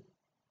you.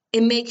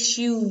 It makes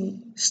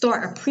you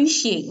start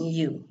appreciating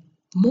you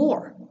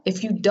more.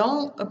 If you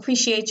don't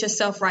appreciate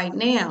yourself right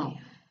now,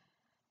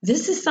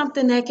 this is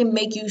something that can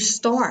make you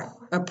start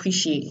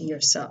appreciating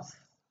yourself.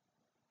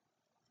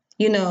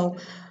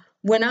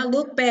 When I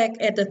look back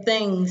at the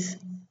things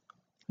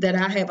that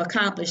I have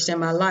accomplished in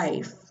my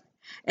life,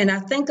 and I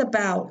think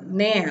about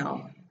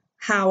now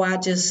how I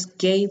just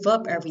gave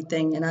up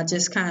everything and I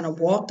just kind of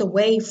walked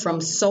away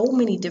from so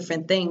many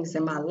different things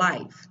in my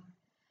life.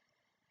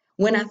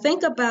 When I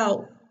think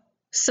about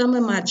some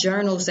of my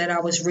journals that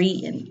I was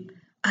reading,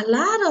 a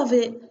lot of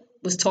it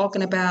was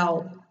talking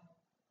about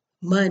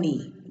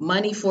money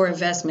for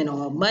investment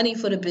or money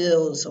for the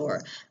bills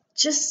or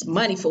just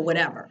money for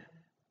whatever.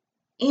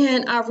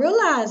 And I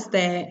realized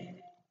that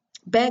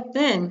back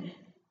then,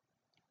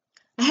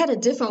 I had a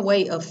different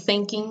way of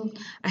thinking.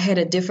 I had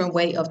a different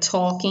way of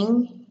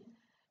talking.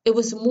 It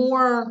was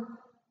more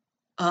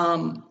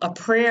a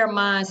prayer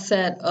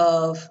mindset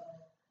of,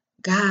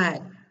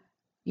 God,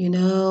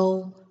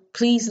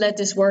 please let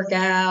this work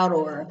out,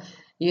 or,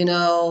 you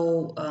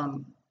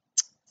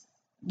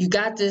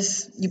got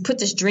this, you put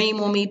this dream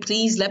on me,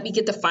 please let me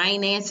get the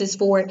finances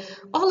for it.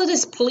 All of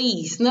this,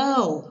 please.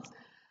 No.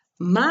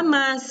 My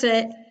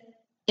mindset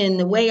and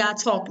the way I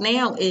talk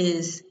now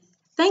is,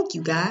 thank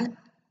you, God.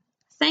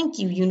 Thank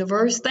you,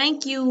 universe.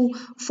 Thank you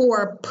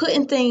for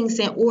putting things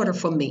in order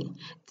for me.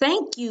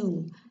 Thank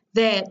you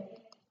that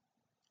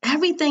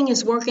everything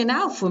is working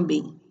out for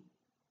me,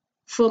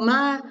 for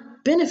my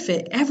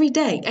benefit every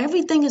day.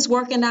 Everything is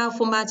working out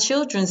for my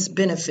children's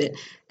benefit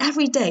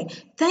every day.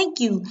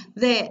 Thank you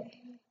that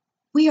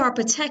we are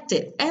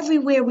protected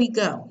everywhere we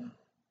go.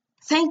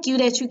 Thank you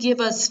that you give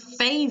us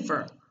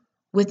favor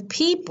with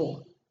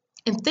people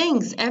and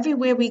things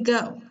everywhere we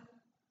go.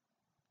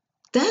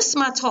 That's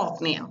my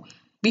talk now.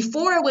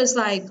 Before it was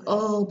like,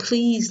 oh,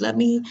 please let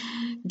me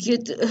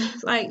get,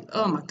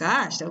 oh my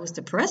gosh, that was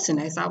depressing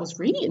as I was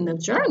reading the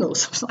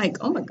journals. I was like,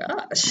 oh my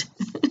gosh.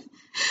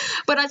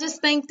 But I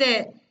just think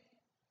that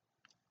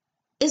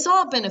it's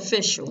all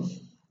beneficial,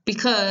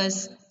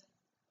 because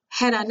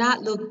had I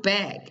not looked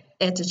back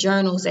at the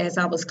journals as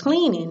I was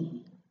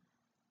cleaning,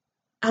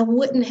 I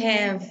wouldn't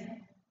have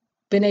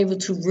been able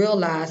to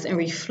realize and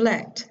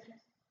reflect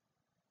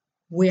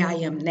where I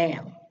am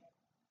now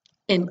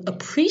and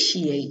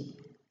appreciate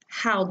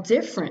how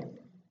different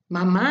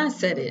my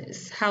mindset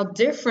is, how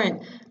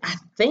different I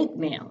think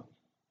now.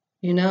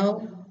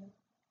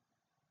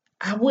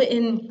 I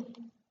wouldn't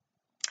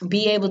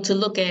be able to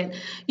look at,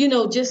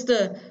 just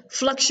the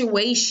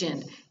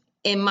fluctuation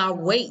in my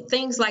weight,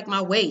 things like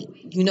my weight,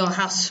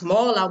 how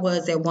small I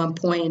was at one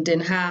point, and then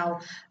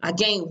how I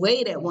gained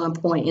weight at one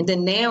point, and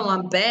then now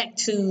I'm back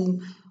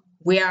to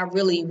where I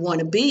really want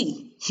to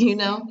be,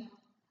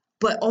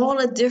 but all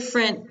the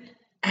different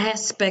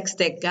aspects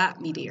that got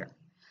me there.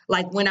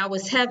 Like when I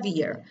was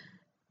heavier,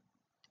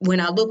 when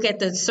I look at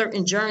the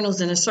certain journals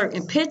and the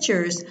certain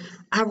pictures,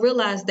 I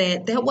realized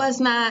that that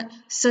was not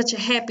such a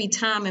happy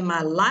time in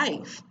my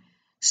life.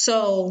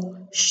 So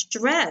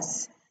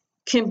stress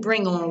can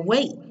bring on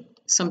weight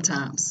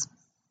sometimes,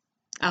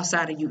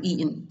 outside of you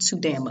eating too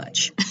damn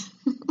much.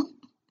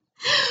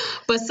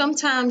 But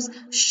sometimes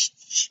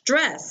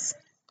stress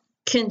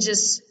can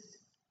just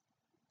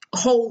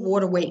hold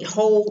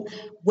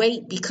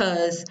weight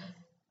because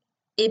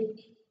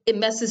it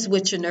messes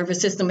with your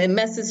nervous system. It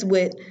messes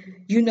with,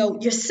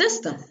 your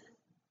system.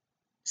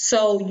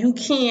 So you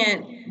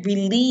can't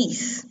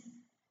release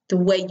the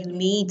way you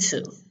need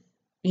to,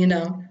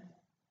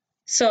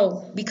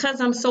 So because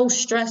I'm so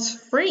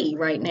stress-free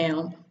right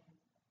now,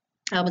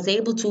 I was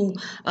able to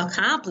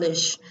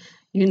accomplish,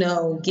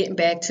 getting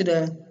back to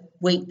the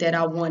weight that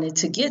I wanted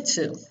to get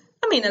to.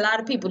 I mean, a lot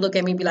of people look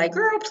at me and be like,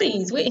 girl,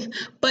 please, wait.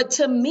 But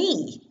to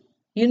me,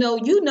 you know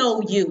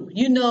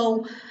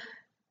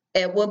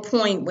at what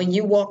point when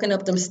you're walking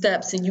up them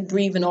steps and you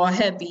breathing all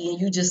heavy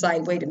and you just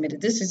like, wait a minute,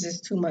 this is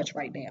just too much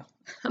right now.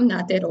 I'm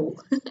not that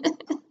old.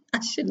 I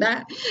should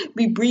not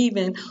be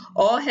breathing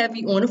all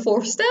heavy on the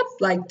 4th step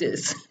like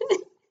this.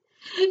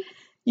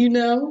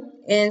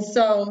 And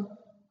so,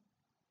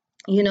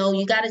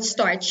 you got to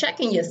start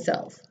checking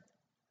yourself.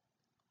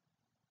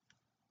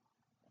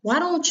 Why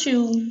don't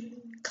you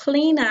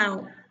clean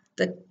out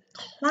the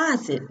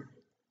closet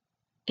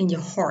in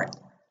your heart?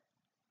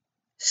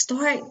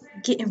 Start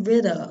getting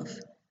rid of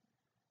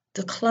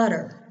the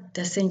clutter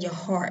that's in your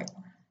heart,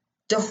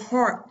 the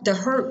hurt,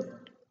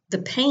 the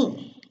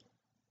pain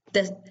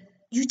that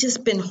you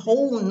just been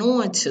holding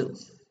on to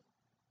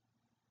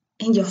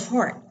in your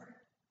heart.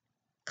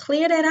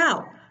 Clear that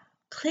out.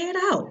 Clear it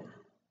out.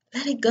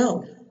 Let it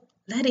go.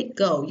 Let it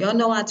go. Y'all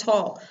know I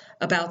talk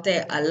about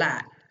that a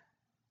lot.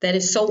 That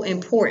is so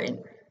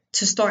important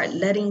to start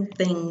letting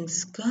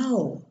things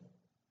go.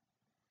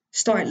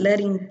 Start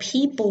letting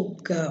people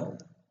go.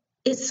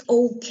 It's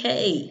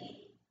okay.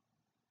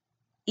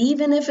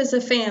 Even if it's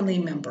a family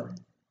member.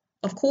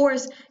 Of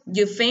course,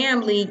 your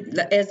family,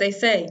 as they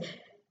say,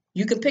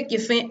 you can pick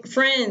your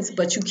friends,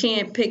 but you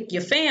can't pick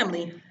your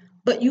family.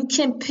 But you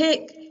can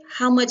pick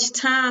how much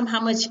time, how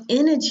much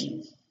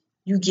energy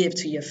you give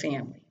to your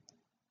family.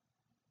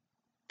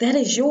 That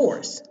is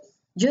yours.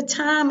 Your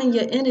time and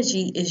your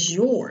energy is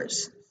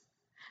yours.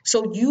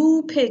 So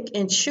you pick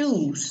and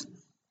choose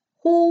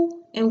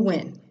who and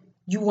when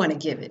you want to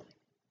give it.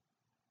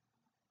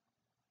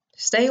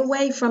 Stay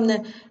away from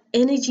the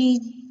energy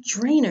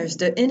drainers,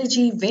 the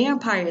energy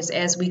vampires,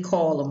 as we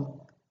call them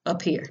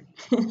up here.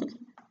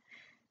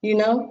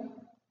 Clean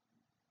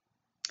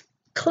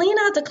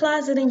out the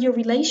closet in your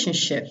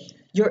relationship,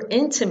 your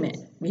intimate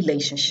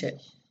relationship.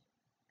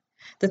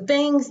 The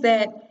things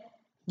that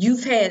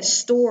you've had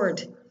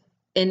stored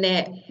in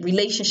that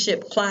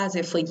relationship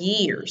closet for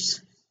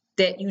years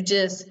that you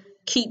just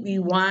keep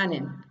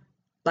rewinding.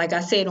 Like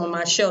I said on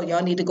my show,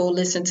 y'all need to go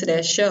listen to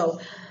that show.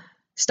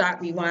 Stop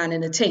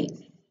rewinding the tape.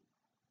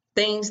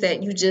 Things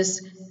that you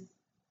just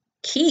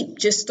keep,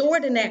 just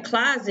stored in that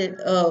closet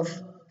of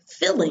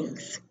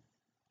feelings,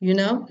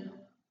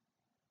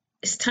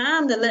 It's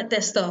time to let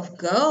that stuff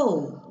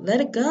go.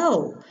 Let it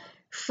go.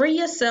 Free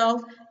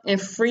yourself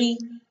and free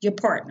your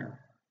partner.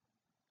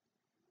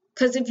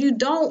 Because if you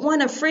don't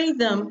want to free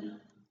them,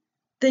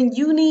 then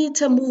you need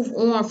to move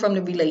on from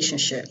the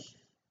relationship.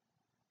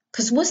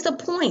 Because what's the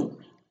point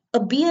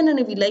of being in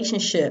a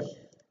relationship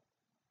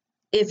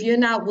if you're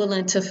not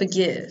willing to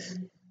forgive?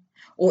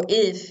 Or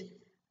if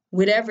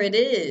whatever it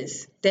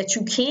is that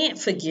you can't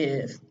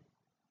forgive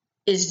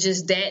is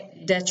just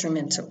that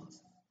detrimental.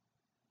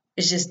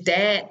 It's just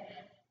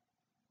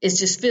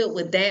filled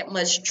with that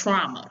much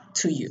trauma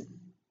to you.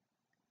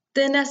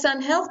 Then that's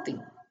unhealthy.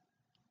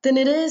 Then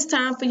it is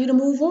time for you to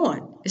move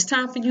on. It's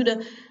time for you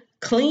to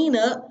clean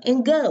up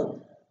and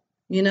go.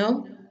 You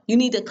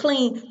need to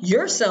clean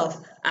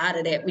yourself out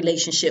of that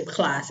relationship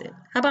closet.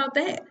 How about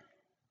that?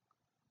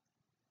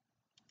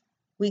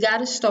 We got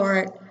to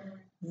start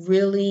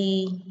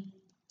really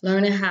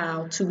learning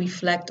how to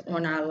reflect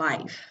on our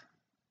life.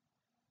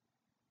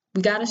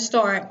 We got to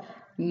start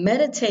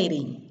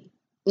meditating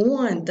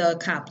on the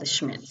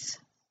accomplishments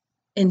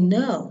and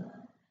know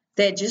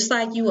that just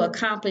like you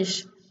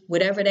accomplish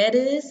whatever that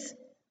is,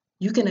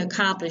 you can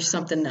accomplish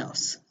something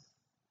else.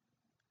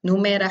 No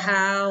matter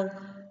how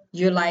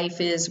your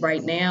life is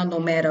right now, no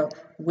matter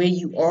where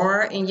you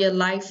are in your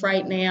life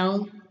right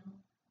now,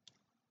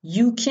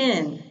 you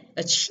can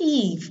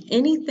achieve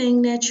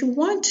anything that you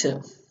want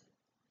to.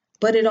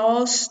 But it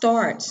all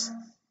starts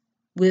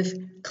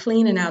with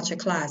cleaning out your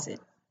closet.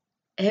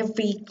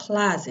 Every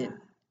closet,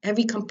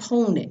 every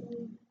component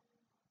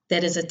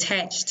that is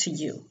attached to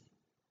you.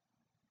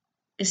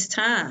 It's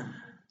time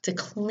to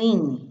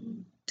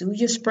clean. Do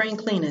your spring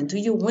cleaning, do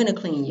your winter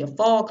cleaning, your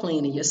fall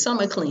cleaning, your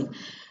summer cleaning.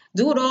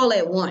 Do it all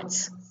at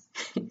once.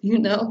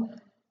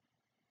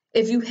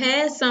 If you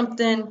had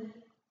something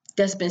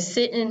that's been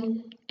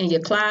sitting in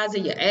your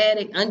closet, your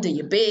attic, under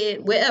your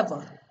bed,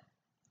 wherever,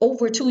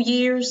 over 2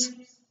 years,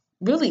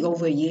 really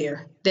over a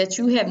year, that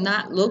you have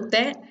not looked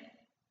at,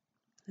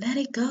 let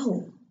it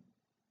go.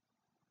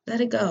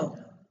 Let it go.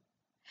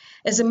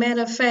 As a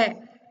matter of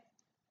fact,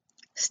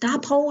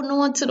 stop holding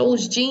on to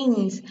those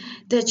jeans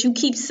that you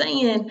keep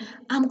saying,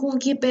 I'm going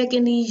to get back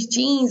in these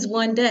jeans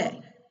one day.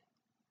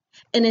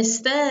 And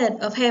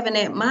instead of having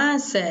that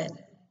mindset,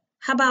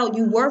 how about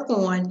you work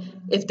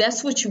on, if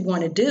that's what you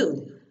want to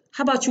do,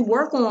 how about you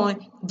work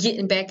on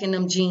getting back in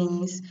them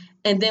jeans?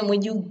 And then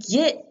when you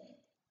get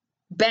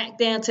back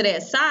down to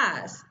that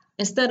size,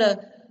 instead of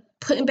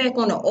putting back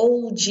on the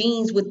old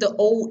jeans with the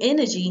old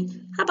energy,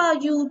 how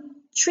about you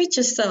treat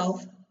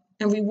yourself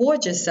and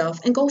reward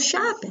yourself and go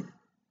shopping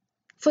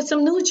for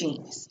some new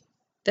jeans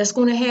that's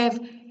going to have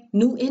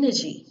new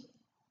energy?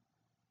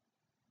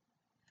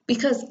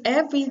 Because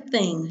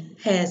everything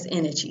has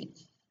energy.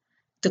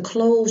 the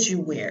clothes you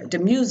wear, the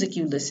music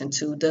you listen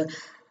to, the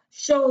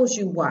shows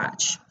you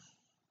watch.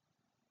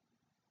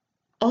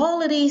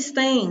 All of these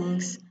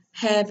things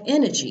have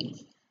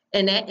energy,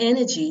 and that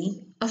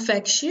energy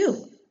affects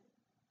you.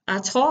 I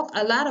talk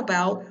a lot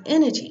about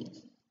energy.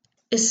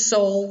 It's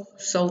so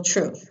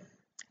true.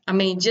 I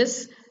mean,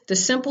 just the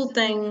simple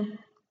thing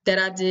that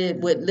I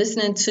did with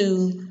listening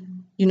to,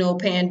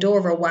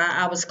 Pandora while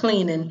I was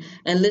cleaning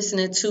and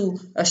listening to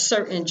a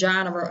certain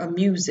genre of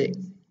music,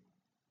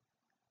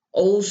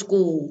 old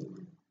school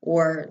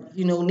or,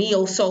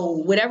 neo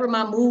soul, whatever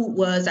my mood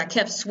was, I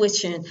kept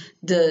switching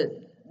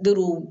the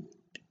little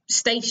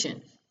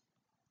station,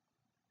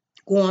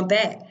 going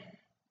back.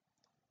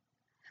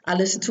 I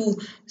listened to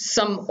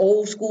some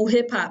old school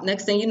hip hop.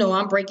 Next thing you know,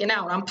 I'm breaking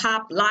out. I'm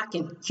pop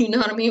locking, you know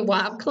what I mean,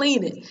 while I'm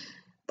cleaning.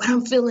 But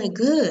I'm feeling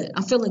good.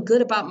 I'm feeling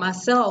good about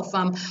myself.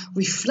 I'm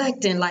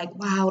reflecting like,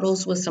 wow,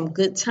 those were some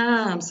good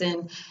times.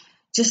 And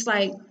just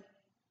like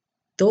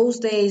those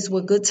days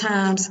were good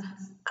times,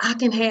 I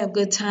can have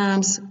good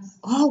times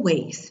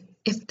always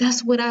if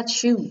that's what I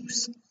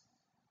choose.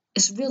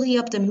 It's really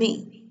up to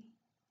me.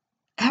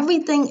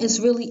 Everything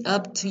is really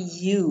up to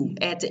you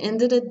at the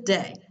end of the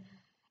day.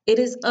 It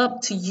is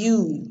up to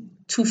you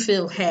to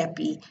feel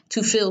happy,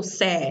 to feel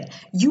sad.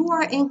 You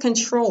are in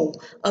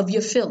control of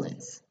your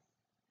feelings.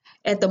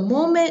 At the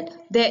moment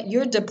that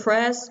you're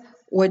depressed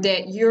or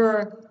that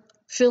you're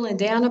feeling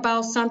down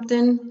about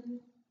something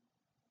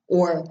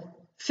or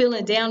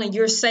feeling down and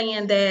you're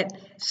saying that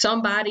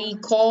somebody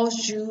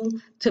caused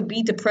you to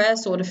be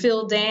depressed or to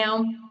feel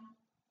down,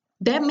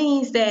 that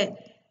means that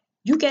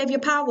you gave your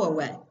power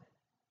away.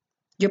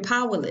 You're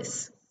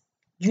powerless.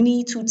 You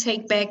need to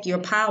take back your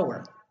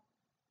power.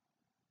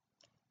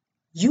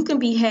 You can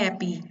be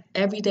happy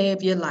every day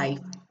of your life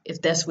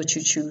if that's what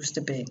you choose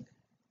to be.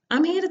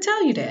 I'm here to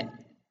tell you that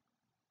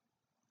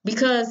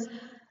because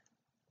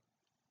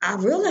I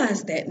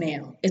realize that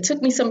now. It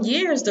took me some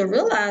years to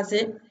realize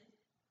it.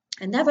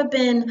 I've never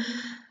been,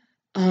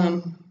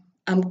 I'm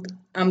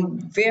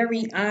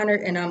very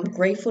honored and I'm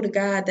grateful to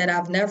God that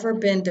I've never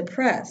been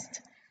depressed.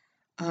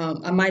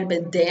 I might have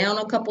been down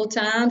a couple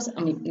times.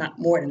 I mean, not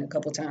more than a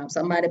couple times.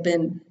 I might have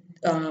been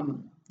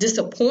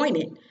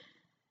disappointed,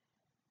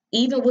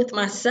 even with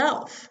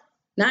myself,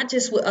 not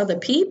just with other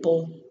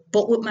people,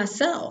 but with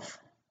myself.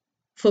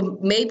 For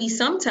maybe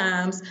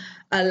sometimes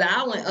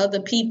allowing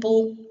other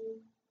people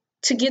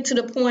to get to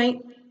the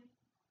point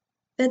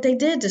that they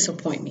did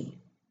disappoint me.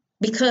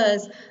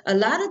 Because a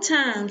lot of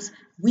times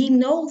we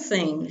know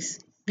things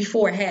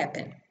before it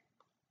happened.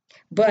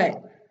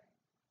 But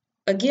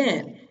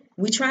again,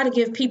 we try to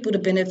give people the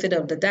benefit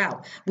of the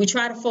doubt. We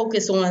try to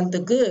focus on the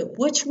good,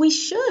 which we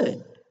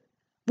should.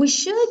 We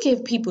should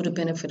give people the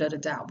benefit of the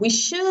doubt. We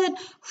should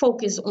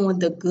focus on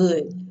the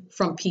good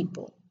from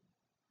people.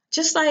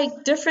 Just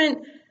like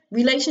different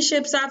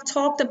relationships I've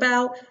talked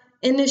about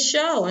in this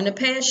show, in the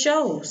past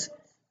shows.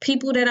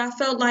 People that I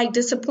felt like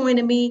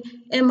disappointed me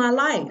in my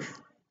life.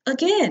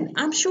 Again,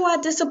 I'm sure I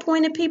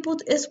disappointed people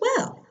as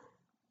well.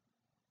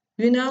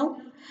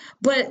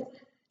 But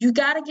you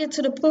got to get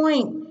to the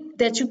point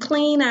that you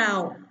clean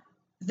out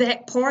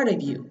that part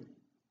of you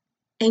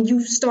and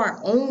you start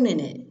owning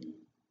it.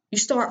 You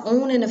start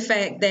owning the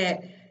fact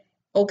that,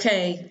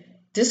 okay,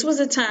 this was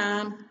a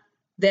time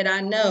that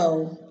I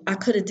know I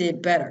could have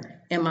did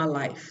better in my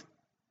life.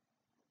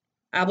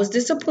 I was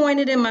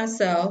disappointed in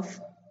myself,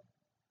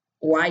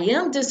 or I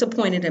am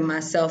disappointed in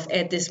myself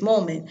at this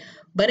moment.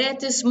 But at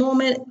this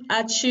moment,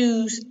 I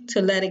choose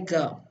to let it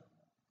go.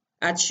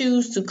 I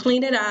choose to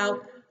clean it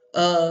out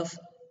of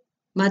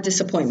my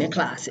disappointment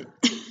closet.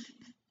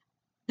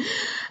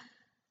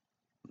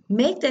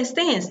 Make that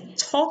stance.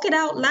 Talk it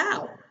out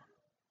loud.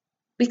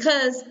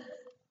 Because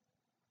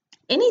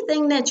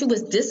anything that you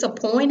was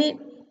disappointed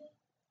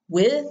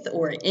with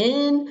or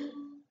in,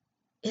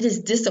 it is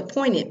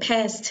disappointed,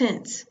 past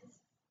tense.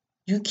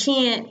 You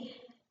can't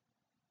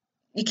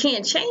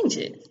change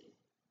it.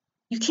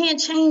 You can't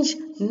change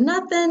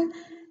nothing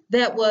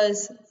that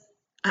was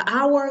an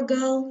hour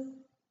ago,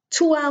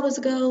 2 hours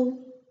ago,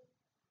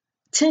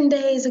 10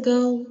 days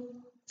ago,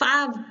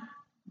 5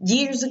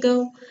 years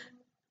ago,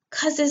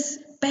 because it's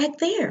back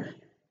there.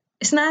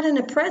 It's not in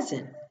the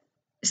present.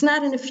 It's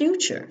not in the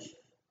future.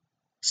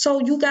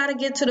 So you got to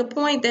get to the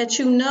point that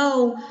you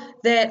know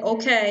that,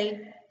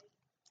 okay,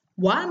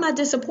 why am I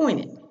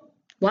disappointed?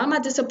 Why am I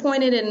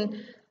disappointed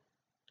in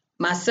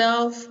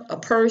myself, a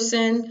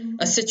person,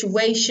 a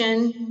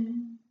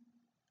situation?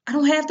 I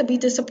don't have to be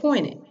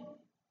disappointed.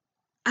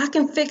 I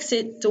can fix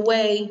it the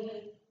way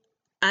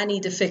I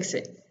need to fix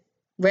it.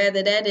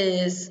 Whether that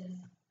is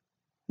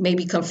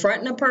maybe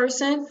confronting a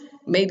person,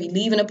 maybe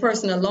leaving a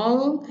person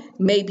alone,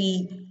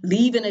 maybe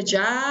leaving a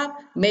job,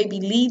 maybe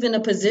leaving a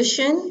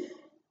position,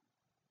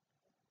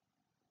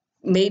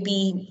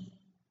 maybe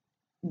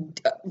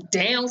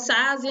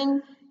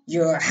downsizing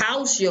your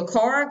house, your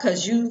car,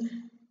 because you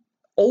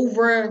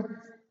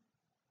overspent,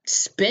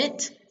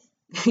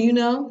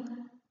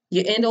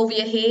 you're in over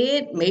your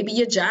head. Maybe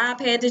your job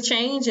had to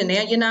change and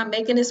now you're not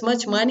making as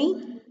much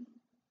money.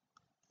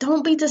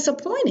 Don't be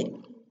disappointed.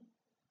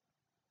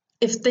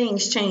 if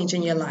things change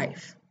in your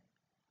life.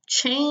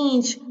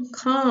 Change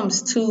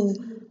comes to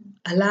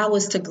allow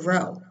us to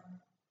grow.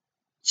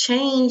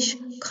 Change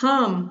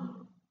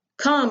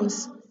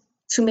comes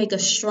to make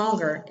us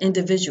stronger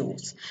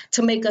individuals,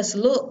 to make us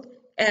look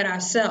at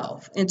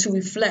ourselves and to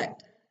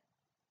reflect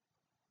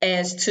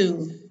as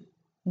to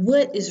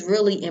what is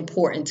really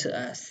important to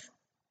us.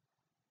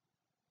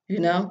 You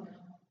know,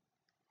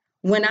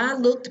 when I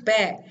looked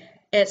back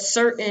at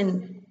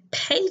certain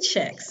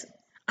paychecks,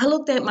 I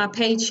looked at my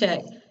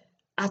paycheck.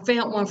 I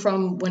found one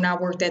from when I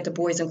worked at the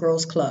Boys and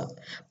Girls Club.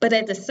 But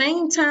at the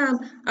same time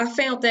I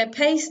found that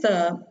pay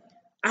stub,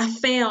 I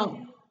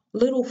found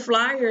little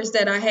flyers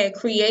that I had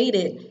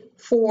created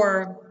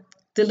for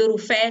the little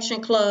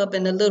fashion club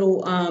and the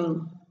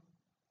little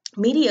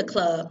media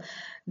club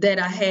that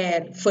I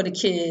had for the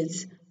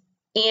kids.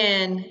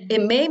 And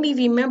it made me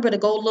remember to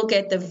go look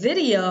at the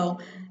video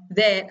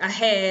that I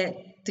had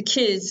the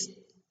kids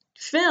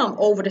film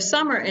over the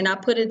summer, and I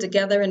put it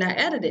together and I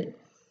edited.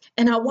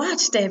 And I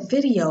watched that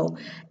video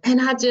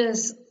and I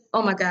just,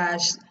 oh my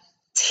gosh,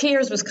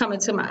 tears was coming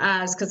to my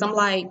eyes because I'm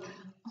like,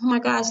 oh my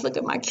gosh, look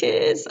at my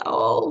kids.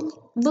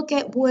 Oh, look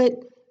at what,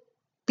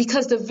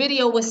 because the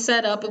video was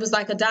set up, it was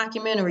like a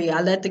documentary.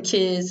 I let the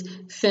kids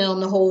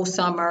film the whole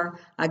summer.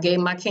 I gave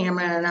my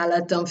camera and I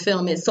let them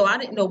film it. So I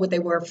didn't know what they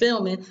were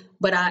filming,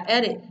 but I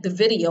edited the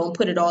video and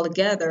put it all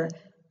together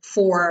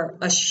for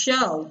a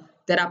show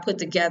that I put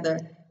together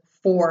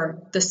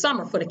for the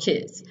summer for the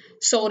kids.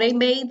 So they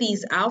made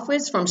these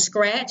outfits from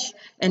scratch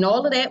and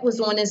all of that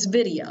was on this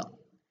video.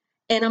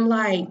 And I'm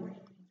like,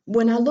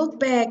 when I look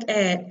back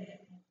at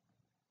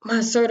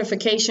my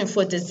certification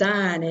for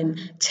design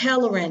and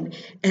tailoring,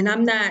 and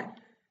I'm not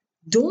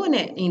doing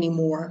that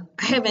anymore.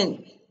 I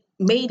haven't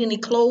made any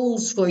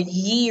clothes for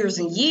years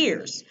and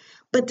years.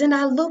 But then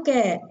I look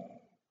at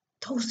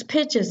those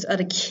pictures of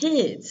the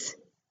kids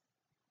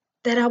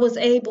that I was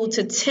able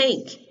to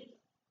take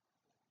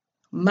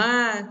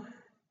my,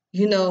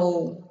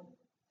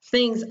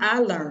 things I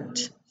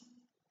learned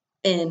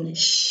and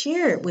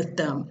share it with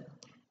them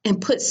and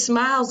put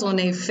smiles on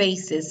their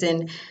faces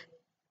and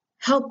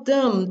help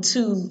them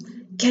to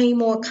gain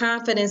more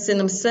confidence in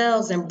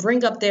themselves and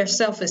bring up their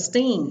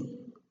self-esteem.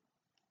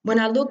 When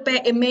I look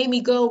back, it made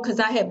me go,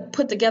 because I had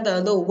put together a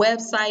little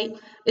website.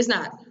 It's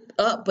not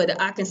up, but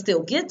I can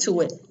still get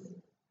to it.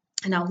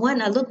 And I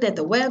went and I looked at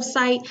the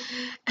website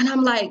and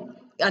I'm like,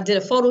 I did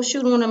a photo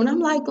shoot on them and I'm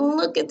like,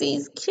 look at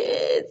these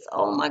kids.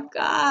 Oh my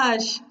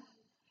gosh.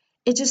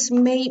 It just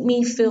made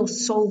me feel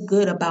so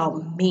good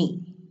about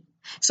me.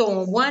 So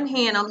on one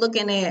hand, I'm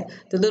looking at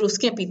the little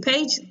skimpy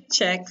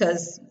paycheck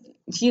because,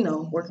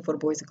 working for the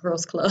Boys and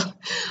Girls Club.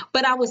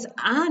 But I was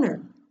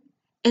honored.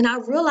 And I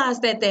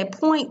realized at that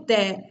point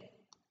that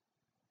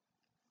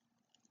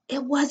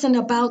it wasn't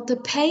about the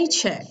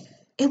paycheck.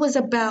 It was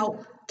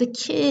about the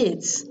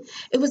kids.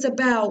 It was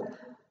about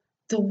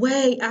the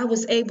way I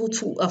was able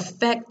to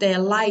affect their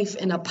life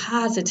in a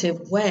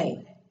positive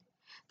way.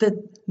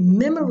 The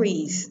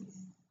memories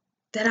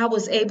that I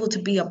was able to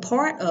be a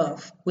part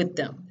of with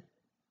them.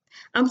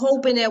 I'm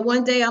hoping that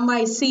one day I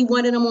might see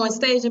one of them on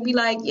stage and be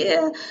like,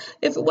 yeah,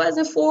 if it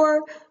wasn't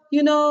for,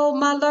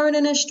 my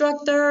learning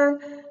instructor,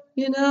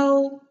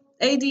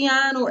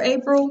 Adion or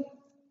April,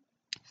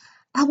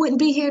 I wouldn't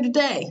be here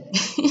today.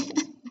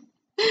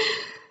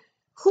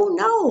 Who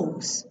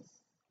knows?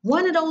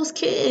 One of those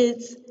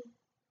kids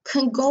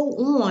can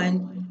go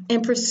on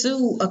and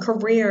pursue a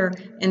career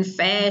in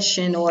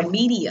fashion or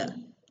media,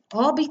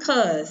 all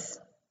because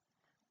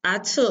I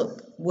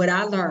took what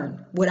I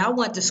learned, what I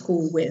went to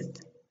school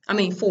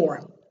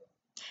for.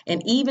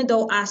 And even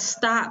though I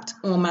stopped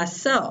on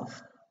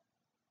myself,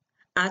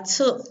 I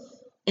took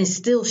and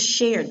still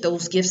shared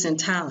those gifts and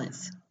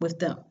talents with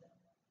them.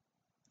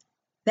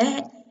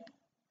 That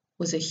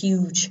was a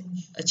huge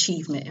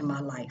achievement in my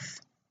life.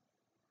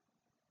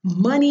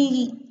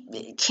 Money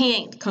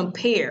can't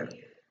compare.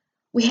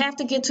 We have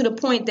to get to the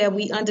point that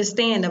we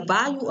understand the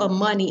value of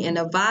money and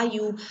the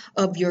value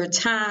of your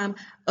time,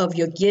 of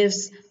your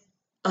gifts,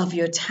 of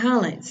your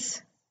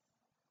talents,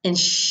 and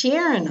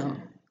sharing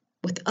them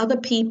with other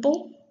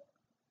people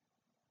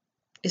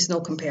is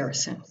no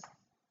comparison.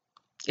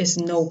 It's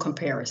no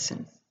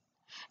comparison.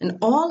 And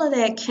all of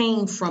that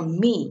came from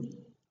me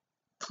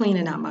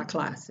cleaning out my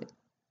closet.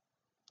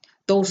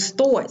 Those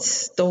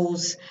thoughts,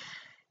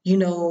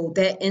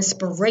 that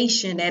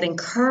inspiration, that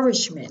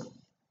encouragement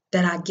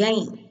that I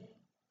gained,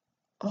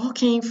 all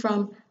came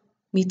from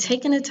me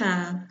taking the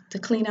time to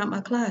clean out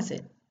my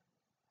closet.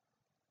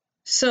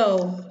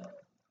 So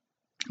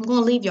I'm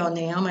going to leave y'all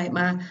now. I'm at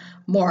my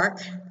mark.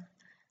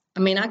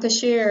 I could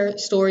share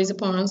stories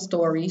upon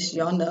stories.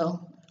 Y'all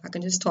know I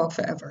can just talk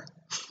forever.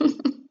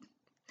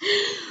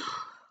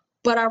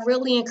 But I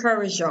really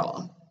encourage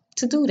y'all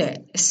to do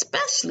that,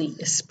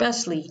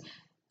 especially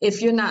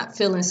if you're not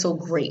feeling so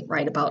great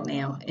right about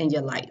now in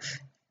your life.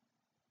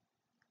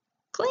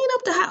 Clean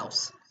up the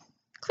house.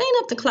 Clean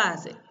up the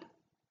closet.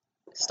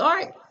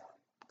 Start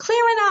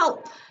clearing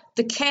out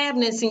the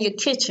cabinets in your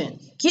kitchen.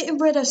 Getting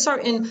rid of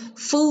certain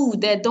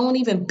food that don't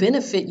even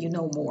benefit you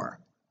no more.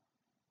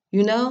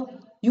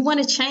 You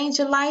want to change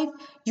your life?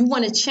 You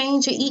want to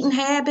change your eating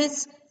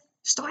habits?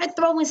 Start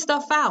throwing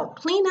stuff out.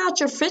 Clean out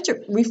your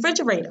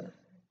refrigerator.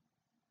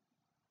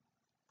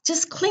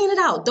 Just clean it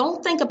out.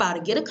 Don't think about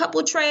it. Get a couple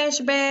of trash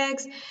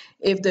bags.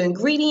 If the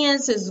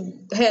ingredients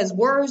has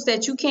words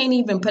that you can't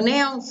even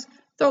pronounce,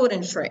 throw it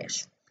in the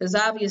trash. Because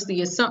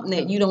obviously it's something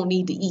that you don't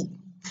need to eat.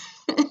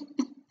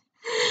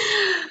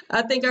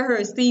 I think I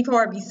heard Steve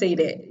Harvey say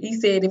that. He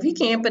said if he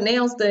can't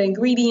pronounce the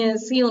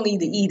ingredients, he don't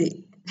need to eat it.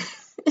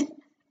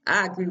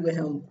 I agree with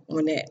him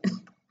on that.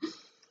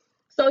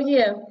 So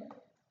yeah,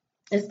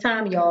 it's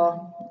time,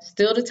 y'all.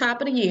 Still the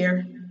top of the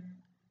year.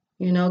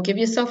 You know, give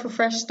yourself a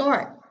fresh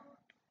start.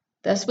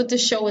 That's what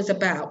this show is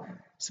about.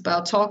 It's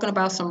about talking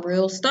about some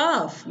real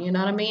stuff. You know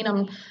what I mean?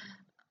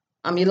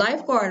 I'm your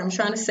lifeguard. I'm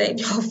trying to save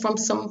y'all from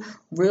some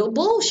real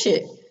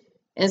bullshit.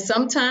 And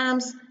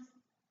sometimes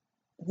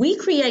we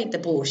create the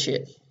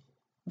bullshit.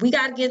 We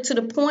got to get to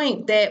the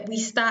point that we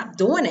stop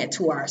doing that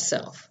to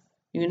ourselves.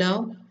 You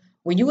know,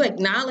 when you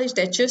acknowledge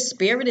that your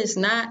spirit is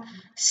not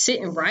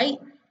sitting right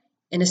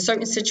in a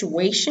certain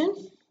situation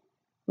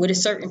with a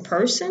certain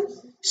person,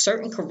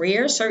 certain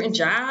career, certain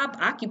job,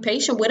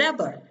 occupation,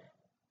 whatever.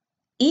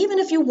 Even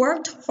if you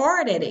worked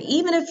hard at it,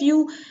 even if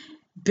you've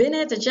been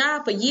at the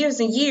job for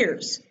years and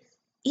years,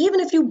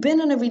 even if you've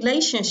been in a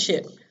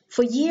relationship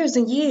for years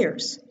and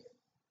years,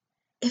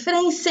 if it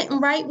ain't sitting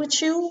right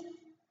with you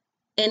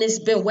and it's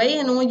been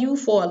weighing on you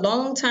for a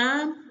long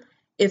time,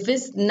 if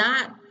it's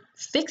not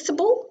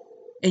fixable,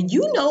 and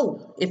you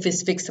know if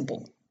it's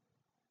fixable,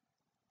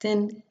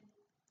 then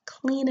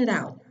clean it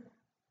out.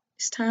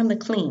 It's time to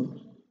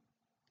clean.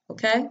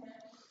 Okay?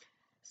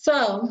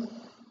 So,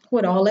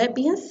 with all that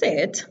being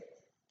said,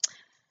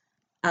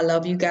 I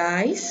love you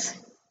guys.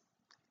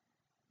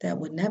 That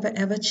would never,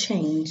 ever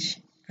change.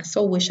 I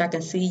so wish I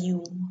could see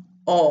you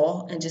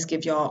all and just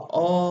give y'all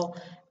all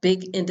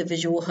big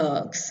individual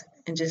hugs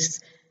and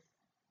just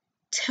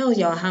tell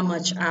y'all how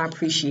much I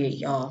appreciate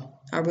y'all.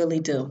 I really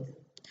do.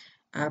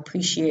 I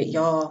appreciate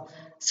y'all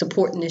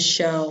supporting this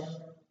show.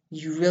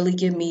 You really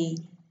give me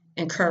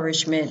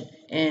encouragement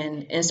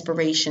and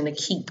inspiration to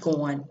keep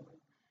going.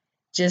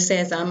 Just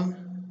as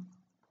I'm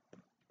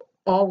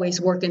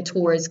always working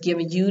towards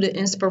giving you the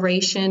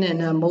inspiration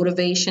and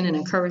motivation and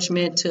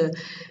encouragement to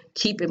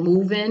keep it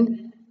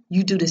moving,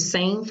 you do the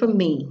same for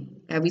me.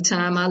 Every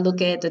time I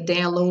look at the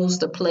downloads,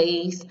 the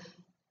plays,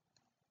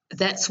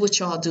 that's what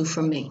y'all do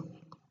for me.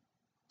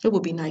 It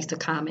would be nice to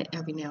comment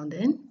every now and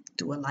then,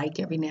 do a like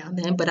every now and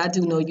then, but I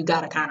do know you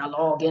got to kind of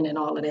log in and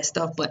all of that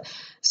stuff. But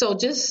so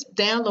just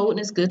downloading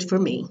is good for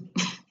me.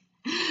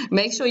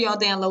 Make sure y'all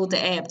download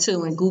the app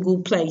too in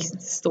Google Play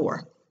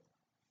Store.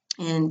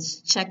 And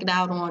check it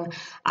out on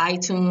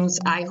iTunes,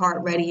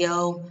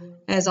 iHeartRadio.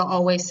 As I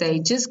always say,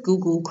 just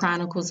Google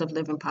Chronicles of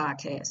Living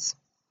Podcast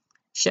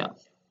show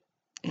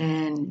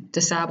and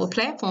decide what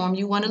platform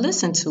you want to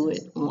listen to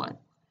it on.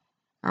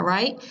 All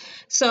right?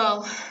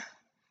 So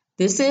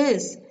this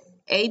is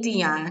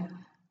Adion,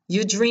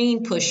 your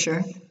dream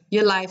pusher,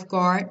 your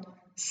lifeguard,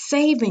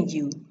 saving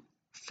you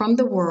from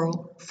the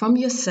world, from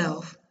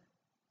yourself,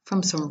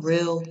 from some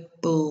real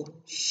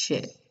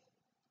bullshit.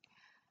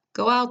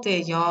 Go out there,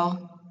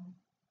 y'all.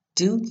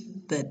 Do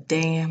the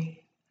damn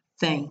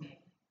thing.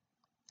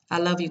 I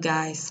love you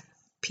guys.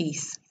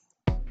 Peace.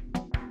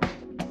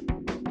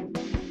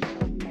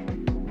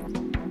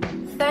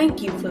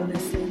 Thank you for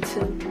listening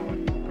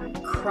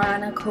to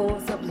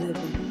Chronicles of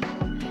Living,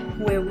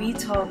 where we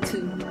talk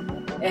to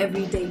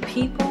everyday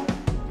people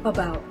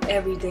about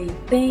everyday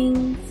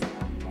things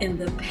in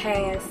the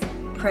past,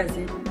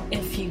 present,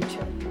 and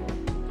future.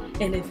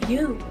 And if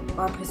you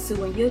are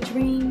pursuing your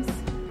dreams,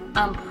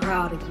 I'm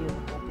proud of you.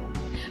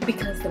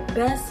 Because the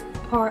best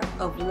part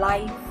of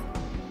life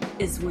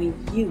is when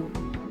you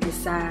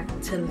decide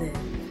to live.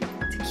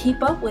 To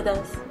keep up with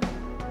us,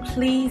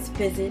 please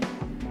visit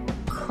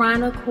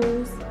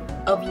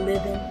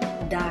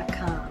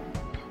chroniclesofliving.com.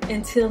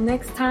 Until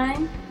next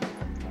time,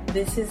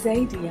 this is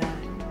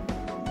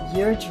Adion,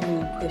 your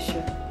dream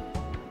pusher.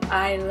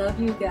 I love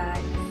you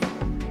guys.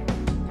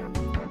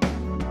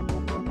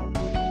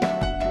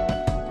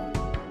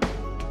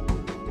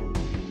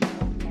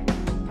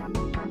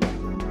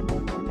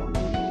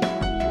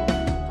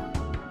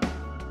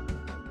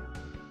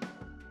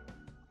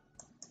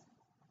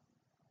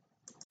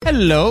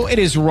 Hello, it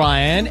is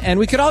Ryan, and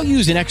we could all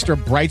use an extra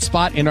bright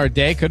spot in our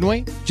day, couldn't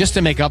we? Just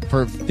to make up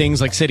for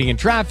things like sitting in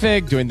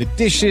traffic, doing the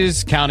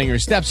dishes, counting your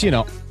steps, you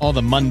know, all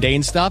the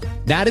mundane stuff.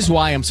 That is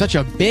why I'm such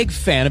a big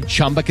fan of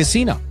Chumba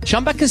Casino.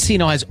 Chumba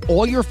Casino has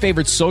all your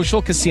favorite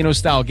social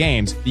casino-style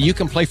games that you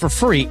can play for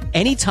free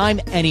anytime,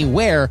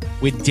 anywhere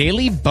with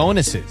daily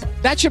bonuses.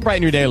 That should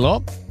brighten your day a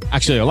little.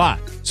 Actually, a lot.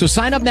 So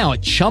sign up now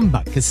at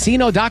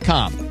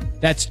ChumbaCasino.com.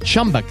 That's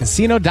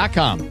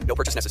ChumbaCasino.com. No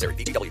purchase necessary.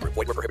 VGW Group.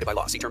 Void where prohibited by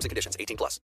law. See terms and conditions. 18+.